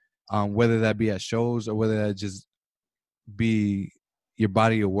there, whether that be at shows or whether that just be your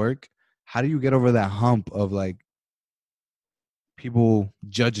body of work. How do you get over that hump of like people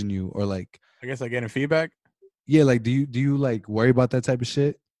judging you, or like, I guess like getting feedback? Yeah, like do you like worry about that type of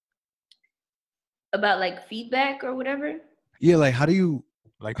shit? About like feedback or whatever? Yeah, like how do you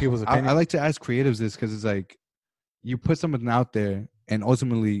like people's opinions? I like to ask creatives this, because it's like you put something out there and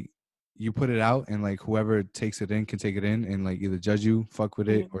ultimately you put it out, and like whoever takes it in can take it in and like either judge you, fuck with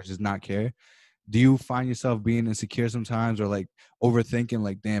it, or just not care. do you find yourself being insecure sometimes, or like overthinking,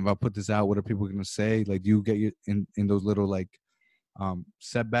 like, damn, if I put this out, what are people gonna say? Like, do you get you in those little like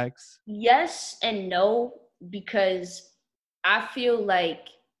setbacks? Yes and no, because I feel like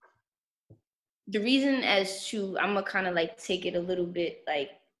the reason as to, I'm gonna kind of like take it a little bit like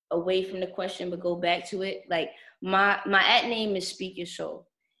away from the question, but go back to it. Like my at name is Speak Your Soul.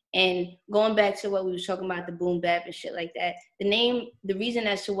 And going back to what we was talking about, the boom bap and shit like that, the reason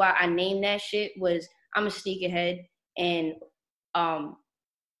as to why I named that shit was I'm a sneakerhead, and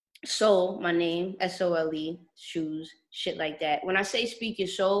Soul, my name, SOLE, shoes, shit like that. When I say Speak Your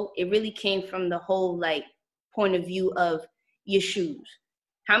Soul, it really came from the whole like point of view of your shoes.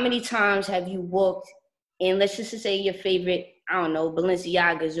 How many times have you walked in, let's just say your favorite, I don't know,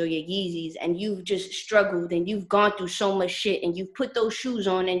 Balenciagas or your Yeezys, and you've just struggled and you've gone through so much shit and you've put those shoes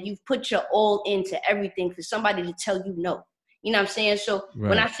on and you've put your all into everything for somebody to tell you no. You know what I'm saying? So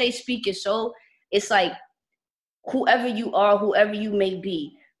when I say Speak Your Soul, it's like whoever you are, whoever you may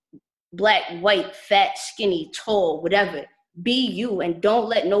be, black, white, fat, skinny, tall, whatever, be you, and don't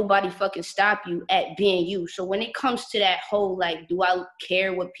let nobody fucking stop you at being you. So when it comes to that whole, like, do I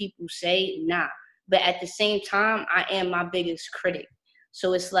care what people say? Nah. But at the same time, I am my biggest critic.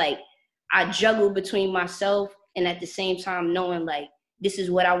 So it's like, I juggle between myself and at the same time knowing, like, this is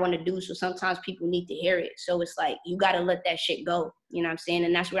what I want to do. So sometimes people need to hear it. So it's like, you got to let that shit go. You know what I'm saying?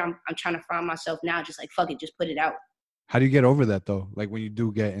 And that's where I'm trying to find myself now. Just like, fuck it, just put it out. How do you get over that though? Like when you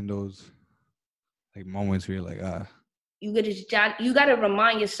do get in those like moments where you're like, you gotta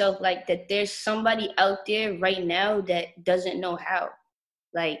remind yourself like that there's somebody out there right now that doesn't know how,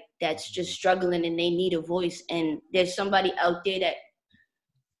 like that's just struggling and they need a voice, and there's somebody out there that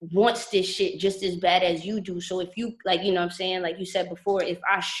wants this shit just as bad as you do. So if you, like, you know what I'm saying, like you said before, if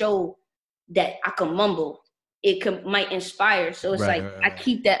I show that I can mumble, it might inspire. So it's I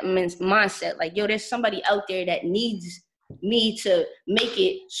keep that mindset. Like, yo, there's somebody out there that needs me to make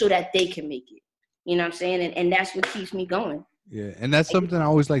it so that they can make it. You know what I'm saying? And that's what keeps me going. Yeah, and that's something I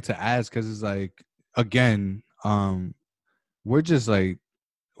always like to ask, because it's like, again, we're just like,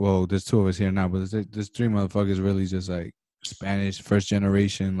 well, there's two of us here now, but there's three motherfuckers really just like Spanish, first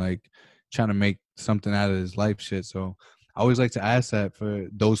generation, like trying to make something out of this life shit. So I always like to ask that for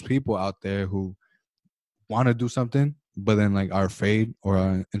those people out there who want to do something, but then like are afraid or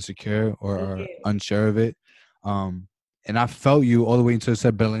are insecure or are unsure of it. And I felt you all the way until it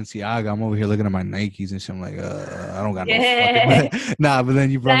said Balenciaga. I'm over here looking at my Nikes and shit. I'm like, I don't got no fucking... Nah, but then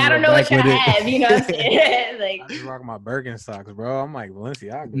you brought me I don't know what you have, have, you know what I'm saying? Like, I just rock my Birkenstocks, bro. I'm like,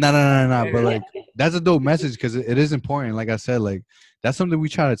 Balenciaga. No. But like, that's a dope message, because it is important. Like I said, like, that's something we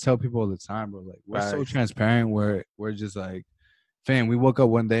try to tell people all the time, bro. Like, we're so transparent. We're just like, fam, we woke up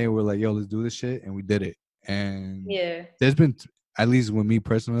one day and we're like, yo, let's do this shit. And we did it. And there's been, at least with me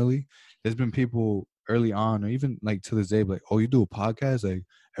personally, there's been people early on, or even like to this day, like, oh, you do a podcast? Like,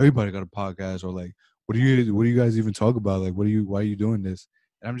 everybody got a podcast. Or like, what do you guys even talk about? Like, why are you doing this?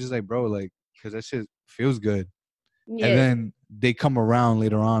 And I'm just like, bro, like, because that shit feels good. And then they come around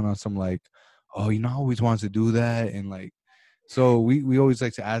later on some like, oh, you know, I always wanted to do that. And like, so we always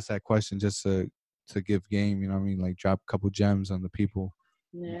like to ask that question just to give game, you know what I mean? Like, drop a couple gems on the people,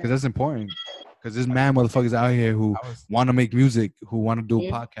 because that's important. Because there's mad motherfuckers out here who want to make music, who want to do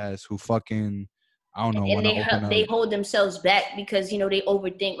a podcast, who fucking, I don't know. And they hold themselves back because, you know, they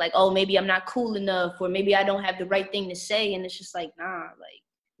overthink, like, oh, maybe I'm not cool enough, or maybe I don't have the right thing to say. And it's just like, nah, like,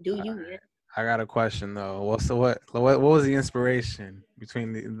 do you, man? I got a question though. What was the inspiration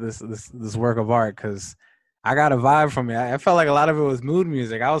between this work of art? Because I got a vibe from it. I felt like a lot of it was mood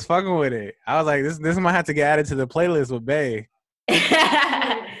music. I was fucking with it. I was like, this might have to get added to the playlist with Bay.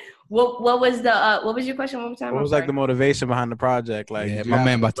 What was your question one more time? What was like the motivation behind the project? Like, yeah, my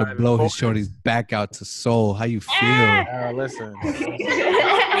man about to blow his shorty's back out to Soul. How you feel?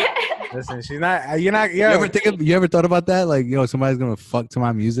 Listen, she's not. You ever thought about that? Like, yo, somebody's gonna fuck to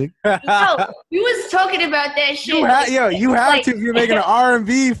my music. Yo, we was talking about that shit. You have to. If you're making an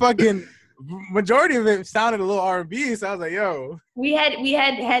R&B, fucking majority of it sounded a little R&B. So I was like, yo. We had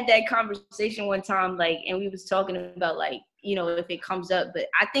that conversation one time, like, and we was talking about, like, you know, if it comes up. But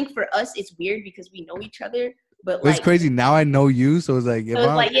I think for us, it's weird because we know each other. But it's crazy. Now I know you, so it's like, you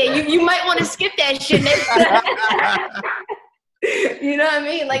might want to skip that shit next time. You know what I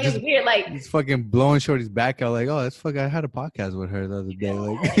mean? Like, it's weird. Like, he's fucking blowing Shorty's back out. Like, oh, that's fuck. I had a podcast with her the other day.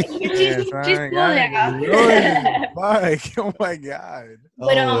 Like, oh my god.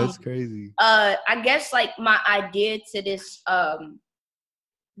 But, that's crazy. I guess like my idea to this,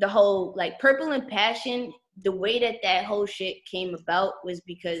 the whole like Purple and Passion, the way that whole shit came about was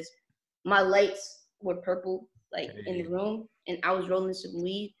because my lights were purple, like in the room, and I was rolling some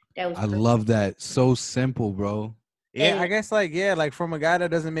weed. That was I perfect. love that. So simple, bro. Yeah, I guess like from a guy that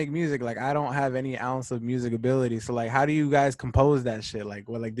doesn't make music, like I don't have any ounce of music ability. So like, how do you guys compose that shit? Like,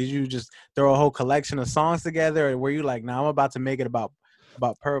 like did you just throw a whole collection of songs together, or were you like, nah, I'm about to make it about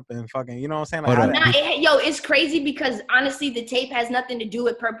Perp and fucking, you know what I'm saying? Like, it's crazy because honestly, the tape has nothing to do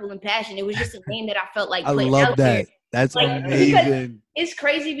with Purple and Passion. It was just a name that I felt like I putting love out that. there. That's like, amazing. It's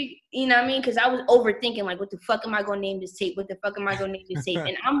crazy, you know what I mean? Because I was overthinking, like, what the fuck am I gonna name this tape? What the fuck am I gonna name this tape?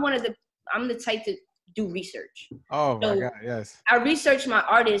 And I'm the type to do research. Oh my God, yes. I research my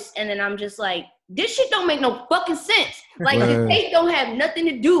artists, and then I'm just like, this shit don't make no fucking sense. Like, the tape don't have nothing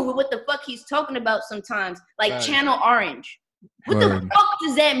to do with what the fuck he's talking about sometimes. Like, Channel Orange. What the fuck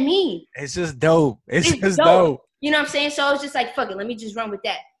does that mean? It's just dope. It's just dope. You know what I'm saying? So I was just like, fuck it, let me just run with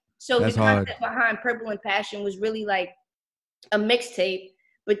that. So that's the concept behind Purple and Passion was really like a mixtape,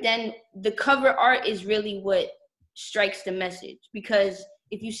 but then the cover art is really what strikes the message. Because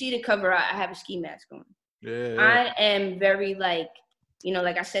if you see the cover art, I have a ski mask on. Yeah. I am very like, you know,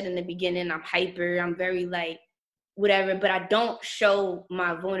 like I said in the beginning, I'm hyper. I'm very like whatever, but I don't show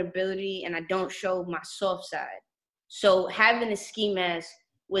my vulnerability and I don't show my soft side. So having a ski mask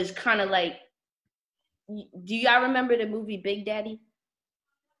was kind of like, do y'all remember the movie Big Daddy?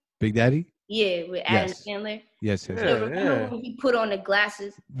 Big Daddy? Yeah, with Adam Sandler. Yes. So remember when he put on the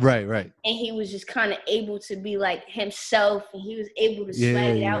glasses? Right. And he was just kind of able to be like himself, and he was able to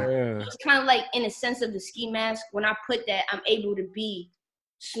swag it out. Yeah. It's kind of like in a sense of the ski mask. When I put that, I'm able to be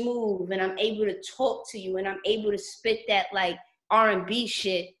smooth, and I'm able to talk to you, and I'm able to spit that like R&B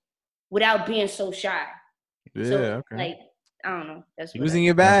shit without being so shy. Yeah, so, okay. Like, I don't know. That's what using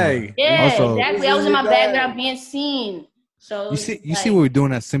your bag. Yeah, also, exactly. I was in my bag without being seen. So you see what we're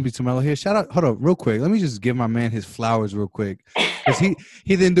doing at Simply Tumelo here. Shout out, hold up, real quick. Let me just give my man his flowers real quick, because he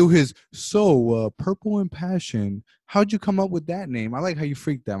didn't do his Purple and Passion. How'd you come up with that name? I like how you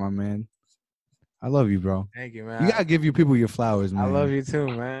freaked that, my man. I love you, bro. Thank you, man. You gotta give your people your flowers, man. I love you too,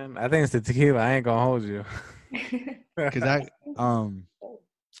 man. I think it's the tequila. I ain't gonna hold you. Because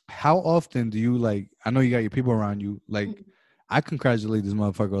how often do you like? I know you got your people around you. Like, I congratulate this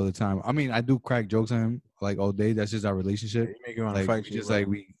motherfucker all the time. I mean, I do crack jokes on him like all day. That's just our relationship. Yeah, you make me want to like, fight we just you, like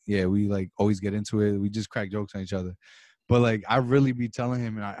we like always get into it. We just crack jokes on each other. But like, I really be telling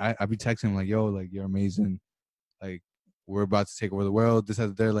him, and I be texting him like, yo, like, you're amazing. Like, we're about to take over the world. This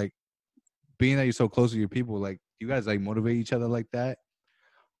has they're like, being that you're so close to your people, like, you guys like motivate each other like that,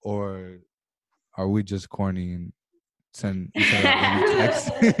 or are we just corny and send each other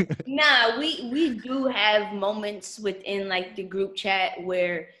texts? Nah, we do have moments within like the group chat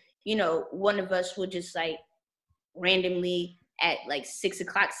where, you know, one of us will just like randomly at like 6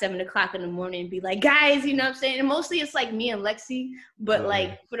 o'clock, 7 o'clock in the morning be like, guys, you know what I'm saying? And mostly it's like me and Lexi, but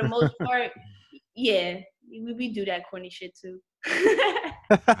like for the most part, yeah, we do that corny shit too.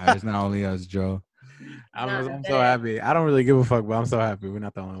 It's not only us, Joe. I'm so happy. I don't really give a fuck, but I'm so happy we're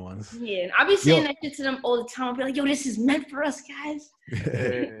not the only ones. Yeah, I'll be saying that shit to them all the time. I'll be like, yo, this is meant for us, guys.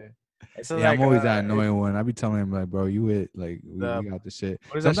 So yeah, like, I'm always that annoying one. I be telling him like, bro, you it, like we got the shit.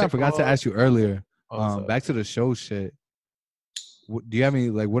 Something I forgot to ask you earlier. Back to the show shit. Do you have any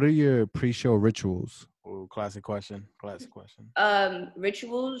like? What are your pre-show rituals? Oh, classic question.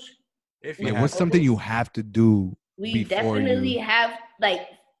 Rituals. What's something you have to do? We definitely have, like,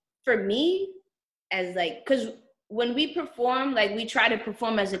 for me, as like, because when we perform, like, we try to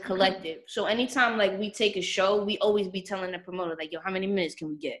perform as a collective. So anytime like we take a show, we always be telling the promoter like, yo, how many minutes can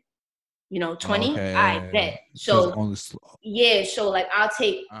we get? You know, 20? Okay. I bet. So yeah, so like I'll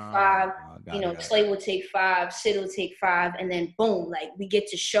take 5, Slay will take 5, Sid will take 5, and then boom, like we get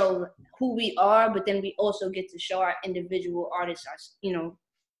to show who we are, but then we also get to show our individual artists, you know,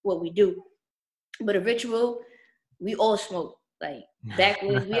 what we do. But a ritual, we all smoke. Like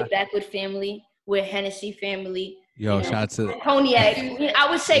we're Backwood family, we're Hennessy family. Yo, shout out to cognac. I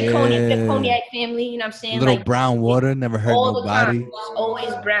would say cognac, the cognac family. You know what I'm saying? Little like, brown water, never hurt nobody. It's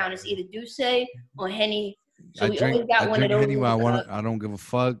always brown. It's either Douce or Henny. So we always got one of those. Henny when I don't give a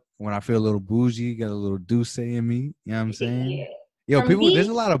fuck. When I feel a little bougie, got a little Douce in me. You know what I'm saying? Yeah. Yo, there's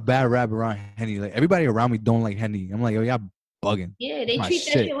a lot of bad rap around Henny. Like, everybody around me don't like Henny. I'm like, yo, y'all bugging. Yeah, they treat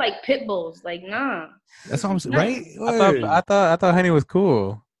that shit like pit bulls. Like, nah. That's what I'm saying, right? I thought Henny was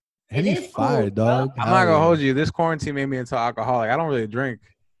cool. Henny's fire, dog. I'm not gonna hold you. This quarantine made me into alcoholic. I don't really drink.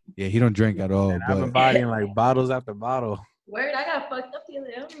 Yeah, he don't drink at all. I've been bodying like bottles after bottle. Word, I got fucked up the other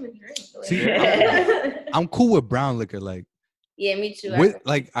day. I don't even drink. See, I'm cool with brown liquor. Like, yeah, me too.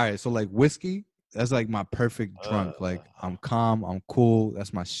 Like, all right, so like whiskey, that's like my perfect drunk. Like, I'm calm, I'm cool.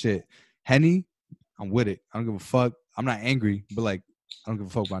 That's my shit. Henny, I'm with it. I don't give a fuck. I'm not angry, but like, I don't give a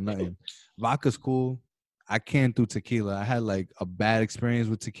fuck about nothing. Vodka's cool. I can't do tequila. I had like a bad experience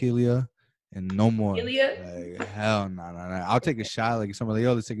with tequila, and no more. Tequila? Like hell no. I'll take a shot. Like if somebody,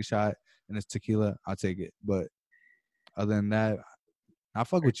 let's take a shot, and it's tequila. I'll take it. But other than that, I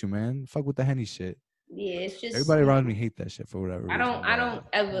fuck with you, man. Fuck with the Henny shit. Yeah, it's just everybody around me hate that shit for whatever reason. I don't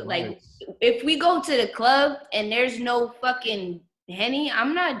ever like if we go to the club and there's no fucking Henny,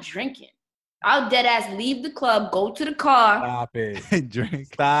 I'm not drinking. I'll dead ass leave the club, go to the car, stop it,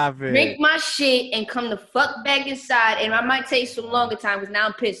 drink my shit, and come the fuck back inside. And I might take some longer time because now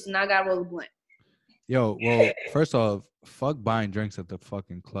I'm pissed and I gotta roll a blunt. Yo, well, first off, fuck buying drinks at the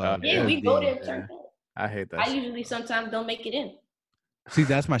fucking club. Yeah, we go there. Yeah. I hate that. I usually sometimes don't make it in. See,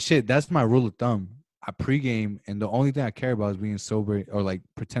 that's my shit. That's my rule of thumb. I pregame, and the only thing I care about is being sober or like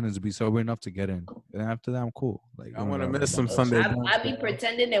pretending to be sober enough to get in. And after that, I'm cool. Like I want to miss some Sunday. I be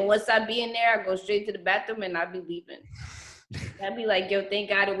pretending, and once I be in there, I go straight to the bathroom and I be leaving. I'd be like, yo,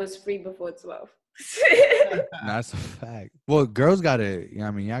 thank God it was free before 12. That's a fact. Well, girls got it. I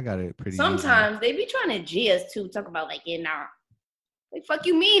mean, y'all got it pretty. Sometimes they be trying to G us too. Talk about like, yeah, nah. Like, fuck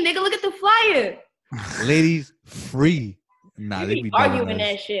you mean, nigga? Look at the flyer. Ladies, free. Nah, they be arguing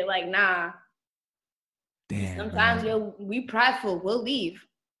that shit. Like, nah. Damn. Sometimes, yo, we prideful. We'll leave.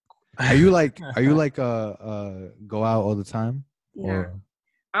 Are you like go out all the time? Nah. Or?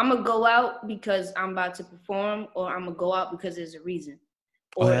 I'm gonna go out because I'm about to perform, or I'm gonna go out because there's a reason.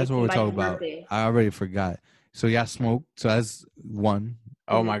 Or that's what we're talking about. I already forgot. So y'all smoke. So that's one.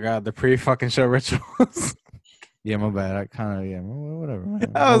 Oh my God, the pre-fucking show rituals. Yeah, my bad. I kind of whatever. Man.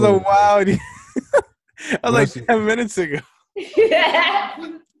 That was a wild. I was like 10 minutes ago.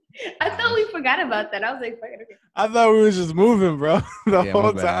 I thought we forgot about that. I was like, okay. I thought we was just moving, bro, the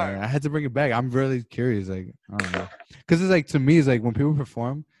whole time. Man. I had to bring it back. I'm really curious. Like, I don't know. Because it's like, to me, it's like when people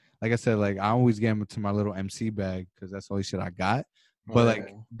perform, like I said, like I always get into my little MC bag because that's the only shit I got. But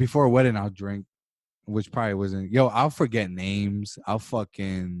like before a wedding, I'll drink, which probably wasn't. Yo, I'll forget names. I'll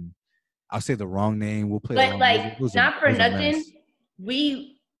say the wrong name. We'll play. But like, not for nothing,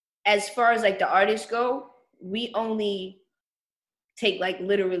 we, as far as like the artists go, we only take like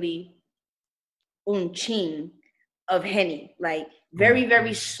literally un chin of Henny, like very,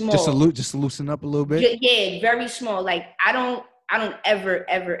 very small. Just to loosen up a little bit. Yeah, very small. Like I don't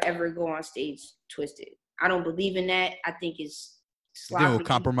ever go on stage twisted. I don't believe in that. I think it's sloppy. You think we'll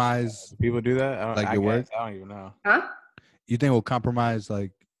compromise? People do that? Like your work? I don't even know. Huh? You think we'll compromise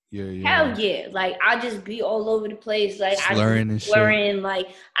like your Hell yeah. Like I just be all over the place. Like slurring and shit. Like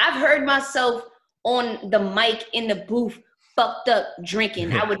I've heard myself on the mic in the booth fucked up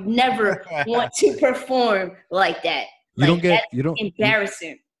drinking. I would never want to perform like that. You don't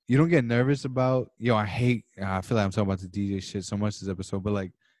embarrassing. You don't get nervous about, I feel like I'm talking about the DJ shit so much this episode, but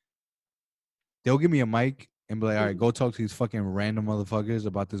like they'll give me a mic and be like, all right, go talk to these fucking random motherfuckers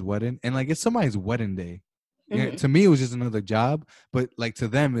about this wedding. And like, it's somebody's wedding day. Mm-hmm. To me, it was just another job, but like to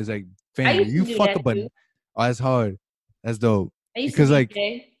them, it's like, fam, you fuck up oh, that's hard. That's dope. Because like,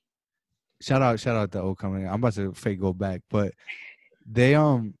 shout out to old company. I'm about to fake go back, but they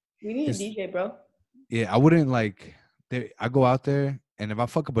we need a DJ, bro. Yeah, I wouldn't like. I go out there, and if I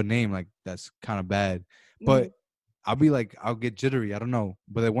fuck up a name, like that's kind of bad. But I'll be like, I'll get jittery. I don't know.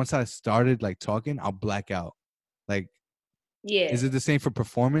 But like, once I started like talking, I'll black out. Like, yeah. Is it the same for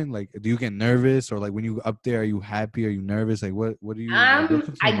performing? Like, do you get nervous, or like when you up there, are you happy? Are you nervous? Like, what do you?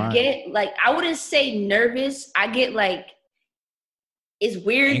 I get like, I wouldn't say nervous. I get like, it's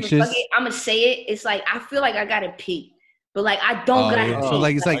weird. Anxious? But fuck it, I'm gonna say it. It's like I feel like I gotta pee. But like I don't gotta pee. So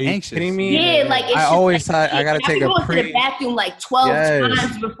like it's like anxious. Kidding me? Yeah, like it's I always thought I gotta take a pre. I to the bathroom like 12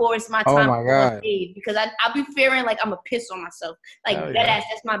 times before it's my time. Oh my God! Because I'll be fearing like I'm gonna piss on myself. Like that's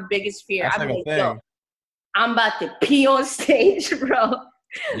my biggest fear. That's I'm like, yo, I'm about to pee on stage, bro.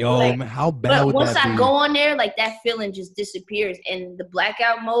 Yo, like, man, how bad would that be? But once I go on there, like that feeling just disappears, and the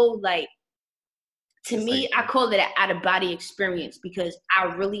blackout mode, like to me, I call it an out of body experience because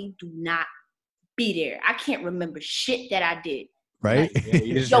I really do not be there. I can't remember shit that I did. Right? Like,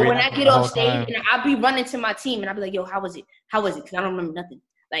 yo, when I get off stage and I'll be running to my team and I'll be like, yo, how was it? Because I don't remember nothing.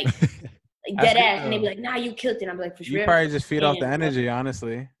 Like dead ass. And they be like, nah, you killed it. And I'm like, for sure. You probably just feed off the energy,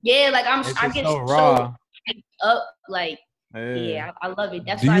 honestly. Yeah, like I get so raw. Up, like, yeah, I love it.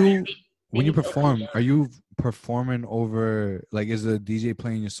 That's why when you perform, are you performing over, like, is the DJ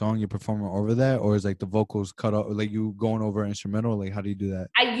playing your song, you're performing over that, or is like the vocals cut off, like you going over instrumental? Like, how do you do that?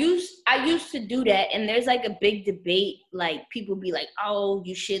 I used to do that, and there's like a big debate. Like, people be like, oh,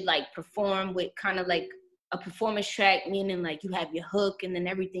 you should like perform with kind of like a performance track, meaning like you have your hook and then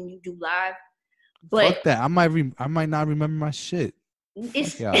everything you do live. But fuck that, I might not remember my shit.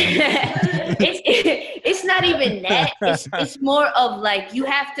 It's Yeah. it's not even that. It's more of like you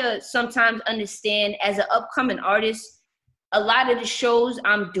have to sometimes understand as an upcoming artist, a lot of the shows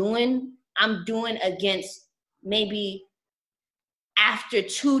I'm doing against maybe after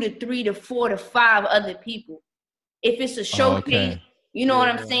 2 to 3 to 4 to 5 other people. If it's a showcase, you know what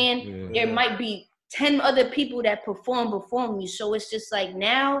I'm saying? Yeah. There might be 10 other people that perform before me. So it's just like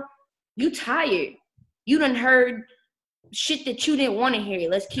now you tired. You done heard shit that you didn't want to hear.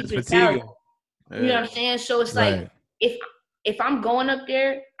 Let's keep it fatiguing. You know what I'm saying? So it's like if I'm going up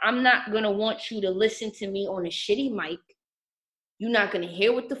there, I'm not gonna want you to listen to me on a shitty mic. You're not gonna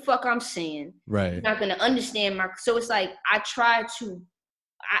hear what the fuck I'm saying. Right. You're not gonna understand so it's like I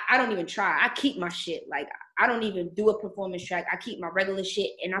don't even try. I keep my shit. Like I don't even do a performance track. I keep my regular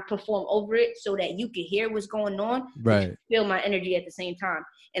shit and I perform over it so that you can hear what's going on. Right. Feel my energy at the same time.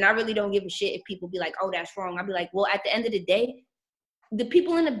 And I really don't give a shit if people be like, oh, that's wrong. I'll be like, well, at the end of the day, the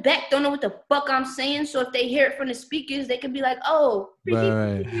people in the back don't know what the fuck I'm saying. So if they hear it from the speakers, they could be like, oh,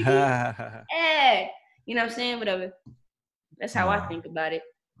 right. eh. You know what I'm saying? Whatever. That's how I think about it.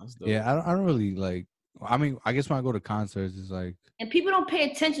 Yeah, I don't really like. I mean, I guess when I go to concerts, it's like. And people don't pay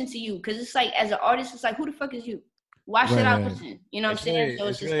attention to you because it's like, as an artist, it's like, who the fuck is you? Why should I listen? You know what I'm saying? So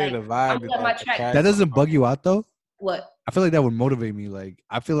it's just really like, the vibe I'm my track. That doesn't bug you out though? What? I feel like that would motivate me. Like,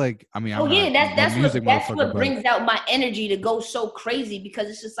 I feel like, I mean, that's what brings out my energy to go so crazy because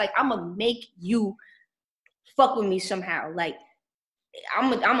it's just like, I'm gonna make you fuck with me somehow. Like,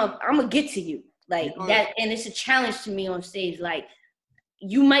 I'm gonna get to you like that, and it's a challenge to me on stage. Like,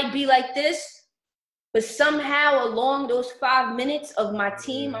 you might be like this, but somehow along those 5 minutes of my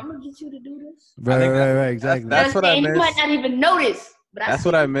team, I'm gonna get you to do this. Right, exactly. That's what I miss. You might not even notice. But that's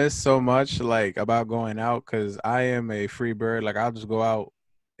what I miss so much, like, about going out, because I am a free bird. Like, I'll just go out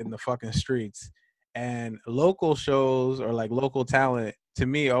in the fucking streets. And local shows or, like, local talent, to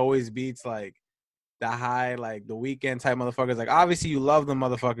me, always beats, like, the high, like, the weekend type motherfuckers. Like, obviously, you love the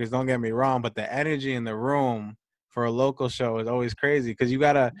motherfuckers, don't get me wrong, but the energy in the room for a local show is always crazy because you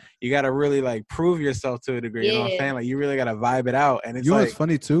gotta really, like, prove yourself to a degree. You know what I'm saying? Like, you really gotta vibe it out. And it's know like, what's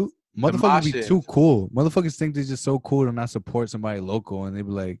funny, too? Motherfuckers be too cool. Motherfuckers think they're just so cool to not support somebody local, and they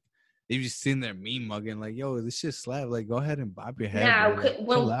be like, they just sitting there mean mugging, like, yo, this shit slap. Like, go ahead and bob your head. Like,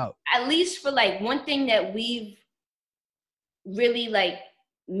 chill out. At least for like one thing that we've really like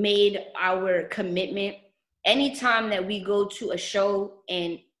made our commitment. Anytime that we go to a show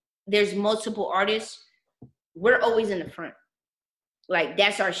and there's multiple artists, we're always in the front. Like,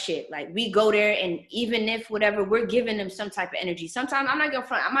 that's our shit. Like, we go there, and even if whatever, we're giving them some type of energy. Sometimes I'm not gonna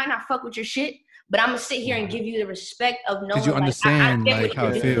front. I might not fuck with your shit, but I'm gonna sit here and give you the respect of knowing. Because you understand like how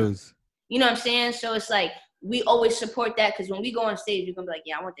it feels. You know what I'm saying? So it's like we always support that because when we go on stage, you're gonna be like,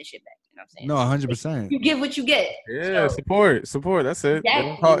 yeah, I want this shit back. You know what I'm saying? No, 100%. You give what you get. Yeah, so, support. That's it.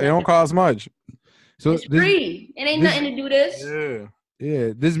 Exactly. It don't cost much. So it's free. It ain't nothing to do this.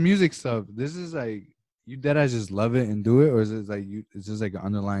 Yeah. This music stuff. This is like. You dead I just love it and do it, or is it like you? It's just like an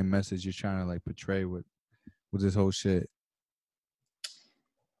underlying message you're trying to like portray with this whole shit.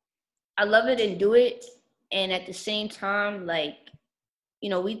 I love it and do it, and at the same time, like, you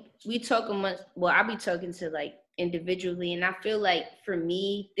know, we talk a month. Well, I be talking to like individually, and I feel like for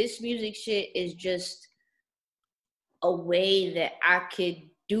me, this music shit is just a way that I could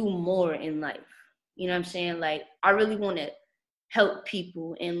do more in life. You know what I'm saying? Like, I really want to help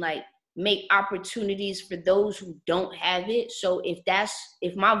people and like make opportunities for those who don't have it. So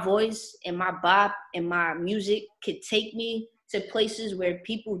if my voice and my bop and my music could take me to places where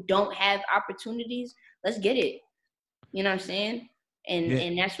people don't have opportunities, let's get it. You know what I'm saying?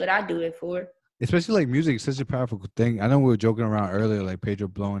 And that's what I do it for. Especially like music is such a powerful thing. I know we were joking around earlier, like Pedro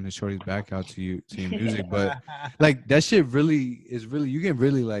blowing his shorty's back out to your music, but like that shit really is really, you can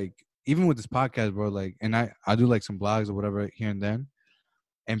really like, even with this podcast, bro, like, and I do like some blogs or whatever here and then.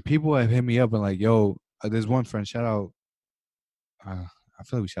 And people have hit me up and like, yo, there's one friend, shout out. I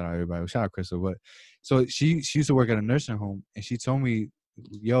feel like we shout out everybody. We shout out Crystal. But so she used to work at a nursing home, and she told me,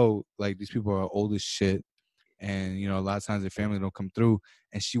 yo, like these people are old as shit, and you know a lot of times their family don't come through.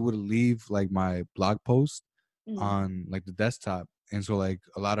 And she would leave like my blog post on like the desktop, and so like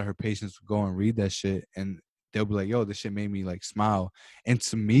a lot of her patients would go and read that shit, and they'll be like, yo, this shit made me like smile. And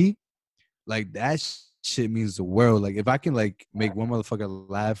to me, like that shit means the world. Like if I can like make one motherfucker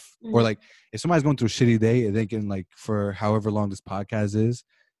laugh, or like if somebody's going through a shitty day and they can like, for however long this podcast is,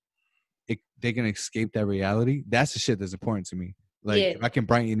 they can escape that reality. That's the shit that's important to me. Like if I can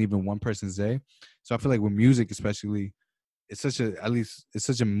brighten even one person's day. So I feel like with music especially, it's such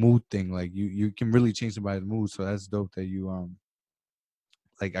a mood thing. Like you can really change somebody's mood. So that's dope that you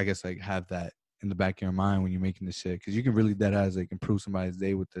like, I guess like have that in the back of your mind when you're making this shit, because you can really dead ass like improve somebody's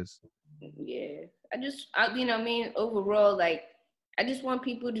day with this. Yeah, you know what I mean? Overall, like, I just want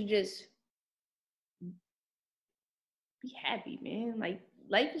people to just be happy, man. Like,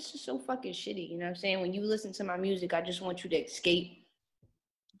 life is just so fucking shitty, you know what I'm saying? When you listen to my music, I just want you to escape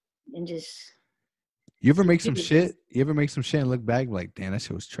and just... You ever make some shit? You ever make some shit and look back like, damn, that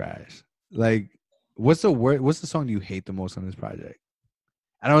shit was trash? Like, what's the song you hate the most on this project?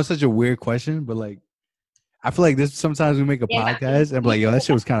 I know it's such a weird question, but like, I feel like this sometimes we make a podcast and be like, yo, that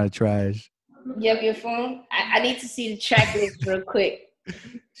shit was kind of trash. You have your phone? I need to see the track list real quick.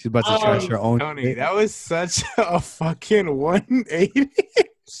 She's about to trash her own. Tony, shit. that was such a fucking 180.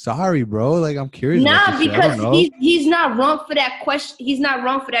 Sorry, bro. Like, I'm curious. Nah, because he's not wrong for that question. He's not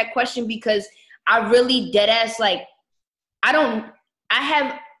wrong for that question because I really dead ass like I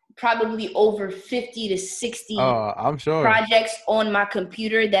have probably over 50 to 60 I'm sure. projects on my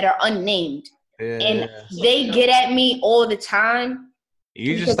computer that are unnamed. Yeah. And they get at me all the time.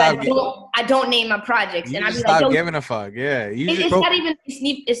 You just stop. I don't name my projects, and I be like, stop giving a fuck. Yeah,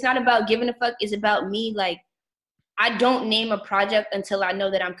 it's not about giving a fuck. It's about me. Like, I don't name a project until I know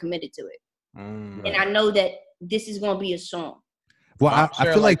that I'm committed to it, and I know that this is gonna be a song. Well,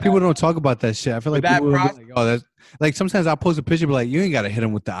 I feel like people don't talk about that shit. I feel like people will be like, oh, that's like sometimes I'll post a picture, but like, you ain't gotta hit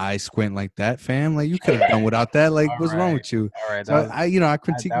him with the eye squint like that, fam. Like, you could have done without that. Like, what's wrong with you? All right, so I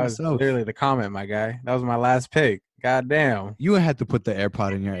critique myself. That was literally the comment, my guy. That was my last pick. God damn. You ain't had to put the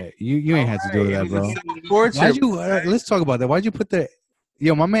AirPod in your ear. You ain't had to do that, bro. Why'd you, let's talk about that. Why'd you put the...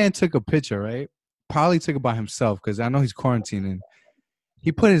 Yo, my man took a picture, right? Probably took it by himself because I know he's quarantining.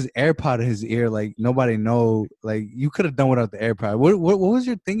 He put his AirPod in his ear like nobody know. Like, you could have done without the AirPod. What was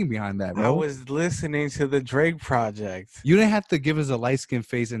your thinking behind that, bro? I was listening to the Drake project. You didn't have to give us a light-skinned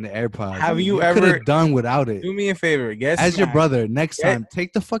face in the AirPod. Have you ever could have done without it? Do me a favor. As your brother, next time,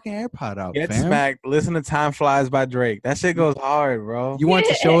 take the fucking AirPod out, Get fam. smacked. Listen to Time Flies by Drake. That shit goes hard, bro. You want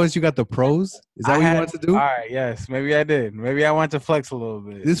to show us you got the pros? Is that what you want to do? All right, yes. Maybe I did. Maybe I want to flex a little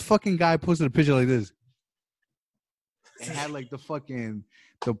bit. This fucking guy posted a picture like this. It had like the fucking...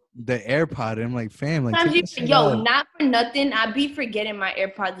 The AirPod, and I'm like, fam, like, not for nothing, I be forgetting my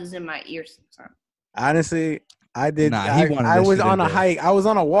AirPods is in my ear sometimes. Honestly, I did. Nah, I was on a hike. I was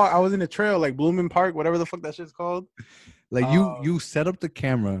on a walk. I was in a trail, like Blooming Park, whatever the fuck that shit's called. Like, you set up the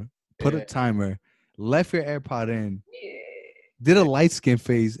camera, put a timer, left your AirPod in, did a light skin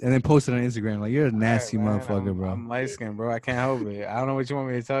face, and then posted on Instagram. Like, you're a nasty motherfucker, bro. I'm light skinned, bro. I can't help it. I don't know what you want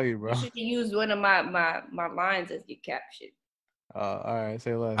me to tell you, bro. You should use one of my lines as your caption. All right,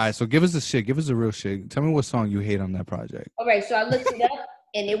 say less. All right, so give us the shit. Give us the real shit. Tell me what song you hate on that project. All right, so I looked it up,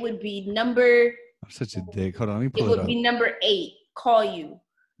 and it would be number... I'm such a dick. Hold on, let me pull it up. It would be number 8, Call You.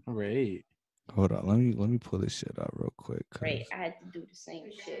 Number 8. Hold on, let me pull this shit up real quick. Right, I had to do the same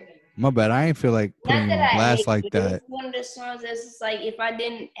shit. My bad, I ain't feel like putting you on blast like that. It's one of the songs that's just like, if I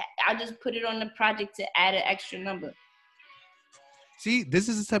didn't, I just put it on the project to add an extra number. See, this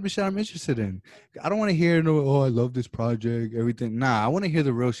is the type of shit I'm interested in. I don't want to hear I love this project, everything. Nah, I want to hear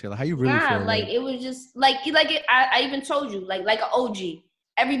the real shit. Like, how you really feel? Like, it was just like I even told you, like an OG.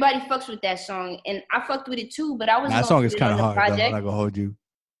 Everybody fucks with that song, and I fucked with it too. But I was that song is kind of hard. Though. I'm not gonna hold you.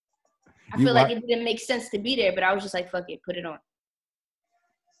 I feel like it didn't make sense to be there, but I was just like, fuck it, put it on.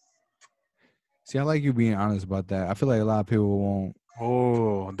 See, I like you being honest about that. I feel like a lot of people won't.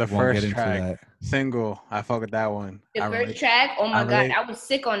 Oh, the first track, Single. I fuck with that one. The first track, oh my God, I was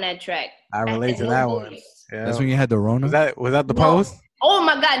sick on that track. I relate to that one. Yeah. That's when you had the Rona? Was that the post? Oh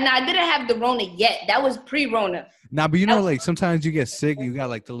my God, I didn't have the Rona yet. That was pre-Rona. Nah, but you know, like, sometimes you get sick, you got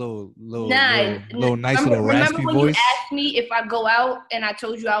like the little nice little raspy voice. Remember when you asked me if I go out, and I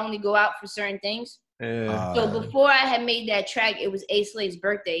told you I only go out for certain things? Yeah. So before I had made that track, it was K.Sole's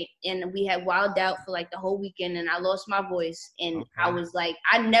birthday, and we had wilded out for like the whole weekend, and I lost my voice, and I was like,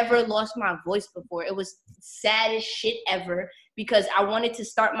 I never lost my voice before. It was saddest shit ever because I wanted to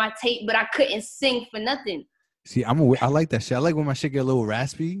start my tape, but I couldn't sing for nothing. See, I like that shit. I like when my shit get a little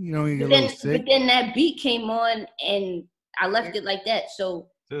raspy, you know, when you get a little sick. But then that beat came on, and I left it like that. So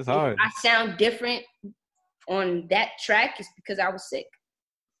it's hard. I sound different on that track. It's because I was sick.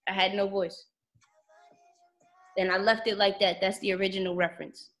 I had no voice. And I left it like that. That's the original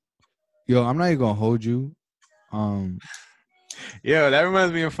reference. Yo, I'm not even gonna hold you. Yo, that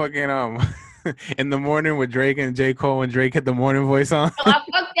reminds me of fucking In the Morning with Drake and J. Cole when Drake had the morning voice on. I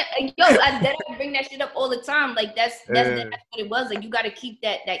fucked that. Yo, I bring that shit up all the time. Like that's what it was. Like you got to keep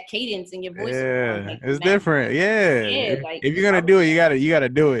that cadence in your voice. Yeah, like, it's different. Yeah. If you're gonna do it, you gotta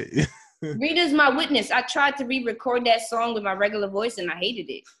do it. Reader's my witness. I tried to re-record that song with my regular voice, and I hated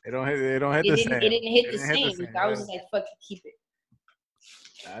it. It don't hit the same. It didn't hit the same. I was just like, fuck it, keep it.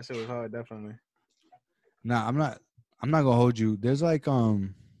 That shit was hard, definitely. Nah, I'm not gonna hold you. There's like shout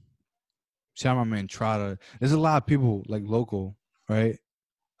out my man Trotta. There's a lot of people like local, right?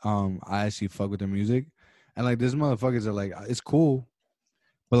 I actually fuck with their music, and like there's motherfuckers that like it's cool,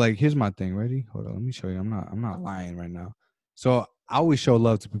 but like here's my thing. Ready? Hold on, let me show you. I'm not lying right now. So I always show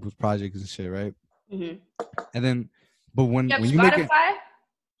love to people's projects and shit, right? Mm-hmm. And then, but when you Spotify? make it,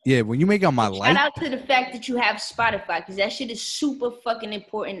 yeah, when you make it on my Shout out to the fact that you have Spotify, because that shit is super fucking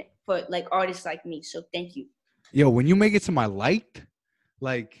important for like artists like me. So thank you. Yo, when you make it to my liked,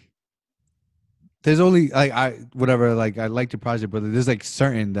 like there's only like I like the project, but there's like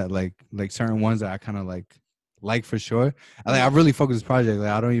certain that like certain ones that I kind of like for sure. I really fuck with this project. Like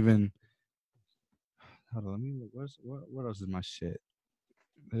I don't even. Hold on, let me look. What else is my shit?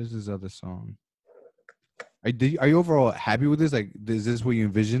 There's this other song. Are you overall happy with this? Like, is this what you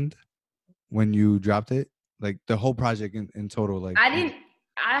envisioned when you dropped it? Like the whole project in total? Like I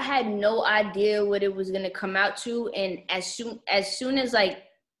had no idea what it was gonna come out to, and as soon as like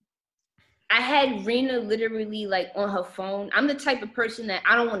I had Rena literally like on her phone. I'm the type of person that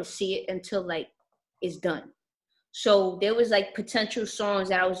I don't want to see it until like it's done. So there was like potential songs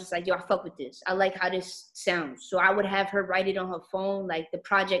that I was just like, yo, I fuck with this. I like how this sounds. So I would have her write it on her phone, like the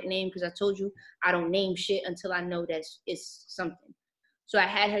project name, because I told you I don't name shit until I know that it's something. So I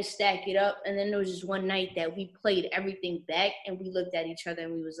had her stack it up, and then there was just one night that we played everything back, and we looked at each other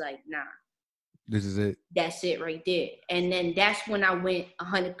and we was like, nah. This is it. That's it right there. And then that's when I went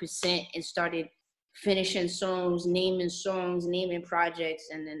 100% and started finishing songs, naming projects,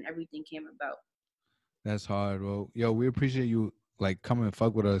 and then everything came about. That's hard. Well, yo, we appreciate you like coming and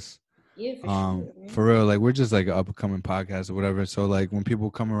fuck with us. Yeah, for sure. Man. For real, like we're just like an up and coming podcast or whatever. So like when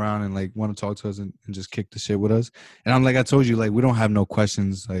people come around and like want to talk to us and just kick the shit with us, and I'm like I told you, like we don't have no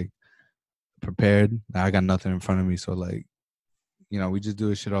questions like prepared. I got nothing in front of me, so like you know we just do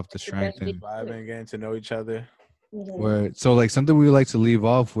this shit off the strength and vibing, getting to know each other. Where so like something we like to leave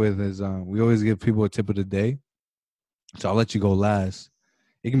off with is we always give people a tip of the day. So I'll let you go last.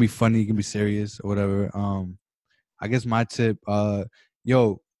 It can be funny, it can be serious or whatever. I guess my tip,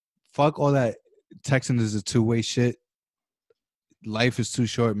 yo, fuck all that texting is a two-way shit. Life is too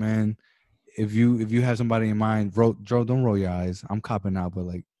short, man. If you have somebody in mind, don't roll your eyes. I'm copping out, but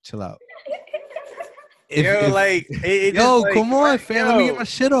like chill out. Come on, fam. Let me get my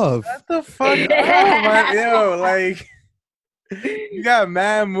shit off. What the fuck? Yo, like you got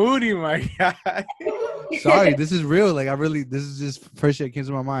mad moody, my guy. Sorry, this is real. Like this is just first shit that came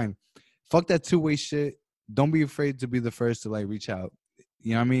to my mind. Fuck that two-way shit. Don't be afraid to be the first to like reach out.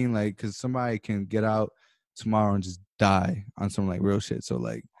 You know what I mean? Like, cause somebody can get out tomorrow and just die on some like real shit. So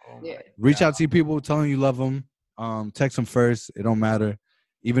like, reach out to people, tell them you love them. Text them first. It don't matter.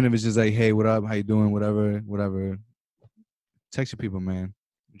 Even if it's just like, hey, what up? How you doing? Whatever. Text your people, man.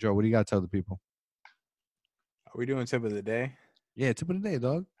 Joe, what do you got to tell the people? Are we doing tip of the day? Yeah, tip of the day,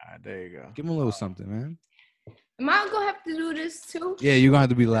 dog. All right, there you go. Give them a little something, man. Am I gonna have to do this too? Yeah, you're gonna have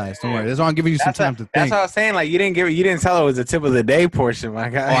to be last. Don't worry. That's why I'm giving you some time to think. That's what I was saying. Like you didn't tell it was a tip of the day portion, my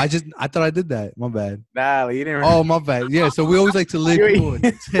guy. Oh, I thought I did that. My bad. Nah, you didn't. Oh, my bad. Yeah, so we always like to leave people with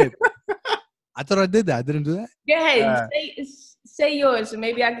a tip. I thought I did that. I didn't do that. Go ahead. Say yours, so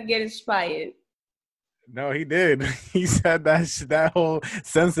maybe I could get inspired. No, he did. He said that whole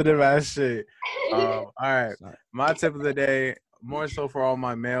sensitive ass shit. All right, my tip of the day, more so for all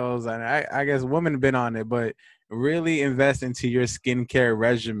my males, and I guess women have been on it, but really invest into your skincare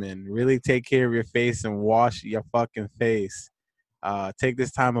regimen. Really take care of your face and wash your fucking face. Take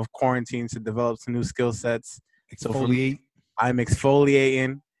this time of quarantine to develop some new skill sets. Exfoliate. So I'm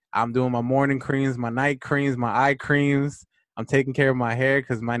exfoliating. I'm doing my morning creams, my night creams, my eye creams. I'm taking care of my hair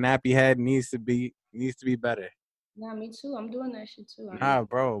because my nappy head needs to be better. Nah, me too. I'm doing that shit too. Nah,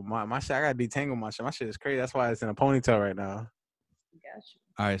 bro, my shit, I gotta detangle my shit. My shit is crazy. That's why it's in a ponytail right now. Gotcha.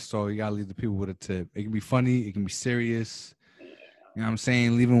 All right, so you gotta leave the people with a tip. It can be funny, it can be serious. You know what I'm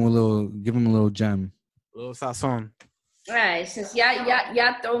saying? Give them a little gem. A little sazon. All right, since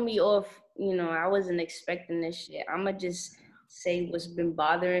y'all throw me off, you know, I wasn't expecting this shit. I'ma just say what's been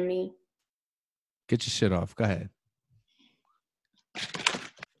bothering me. Get your shit off. Go ahead.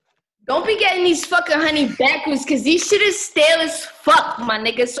 Don't be getting these fucking honey backwards, because these shit is stale as fuck, my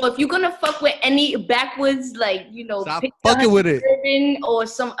nigga. So if you're gonna fuck with any backwards, like, you know, stop fucking with it. Or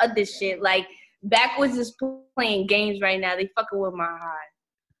some other shit, like backwards is playing games right now. They fucking with my high.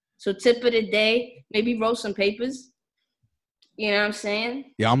 So tip of the day, maybe roll some papers. You know what I'm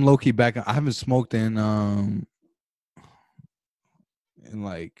saying? Yeah, I'm low key back. I haven't smoked in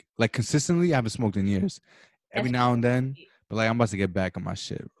like consistently. I haven't smoked in years. Every now and then. But like I'm about to get back on my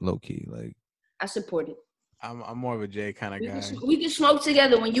shit, low key. Like I support it. I'm more of a J kind of guy. We can smoke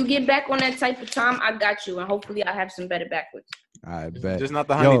together. When you get back on that type of time, I got you, and hopefully I have some better backwoods. I bet. Just not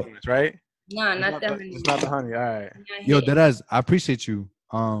the honey things, right? Nah, not that honey. It's not the honey. All right. Yo, Deadass, I appreciate you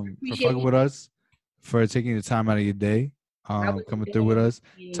for fucking with us, for taking the time out of your day, coming through with us.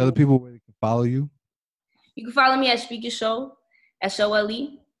 Tell the people where they can follow you. You can follow me at K.Sole,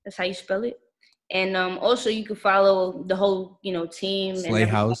 S-O-L-E. That's how you spell it. And also you can follow the whole, team Slay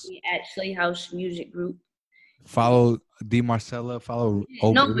House at Slay House Music Group. Follow D Marcella. Follow.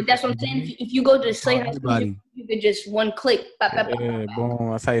 No, but that's what I'm saying. If you go to the Slay House Music, you can just one click.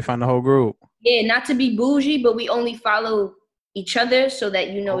 Boom. That's how you find the whole group. Yeah, not to be bougie, but we only follow each other so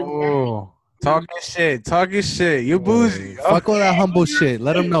that you know exactly. Talking shit. You bougie. Fuck all that humble shit.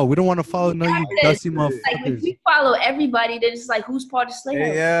 Let them know. We don't want to follow you dusty motherfuckers. Like if we follow everybody, then it's like who's part of Slay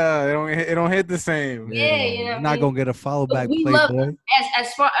House? Yeah, it don't hit the same. Yeah, you're not gonna get a follow back. We love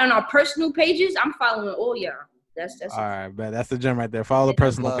as far on our personal pages. I'm following all y'all. That's all right, man. That's the gem right there. Follow the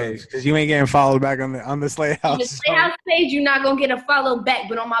personal page because you ain't getting followed back on the Slay House. On the Slay House page, you're not gonna get a follow back,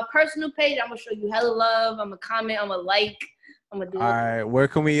 but on my personal page, I'm gonna show you hella love. I'm gonna comment. I'm gonna like. I'm gonna do it. All right, where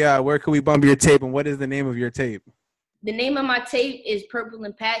can we bump your tape, and what is the name of your tape? The name of my tape is Purple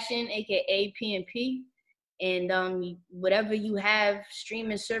and Passion, aka PNP, and whatever you have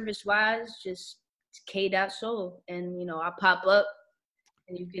streaming service wise, just K.Sole, and I pop up,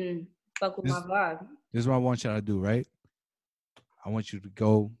 and you can fuck with my vibe. This is what I want y'all to do, right? I want you to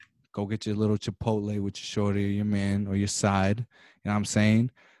go get your little Chipotle with your shorty or your man or your side. You know what I'm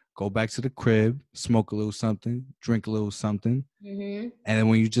saying? Go back to the crib, smoke a little something, drink a little something. Mm-hmm. And then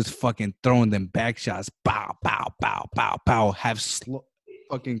when you just fucking throwing them back shots, pow, pow, pow, pow, pow, have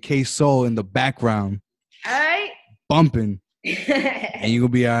fucking K.Sole in the background. All right. Bumping. And you'll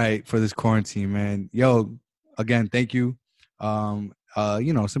be all right for this quarantine, man. Yo, again, thank you. Send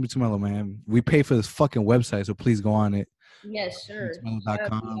me to Mellow, man. We pay for this fucking website, so please go on it. Yes, sir.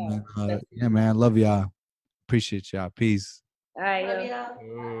 Mellow.com. Yeah, man. Love y'all. Appreciate y'all. Peace. All right,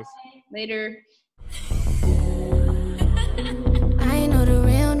 yo. Later.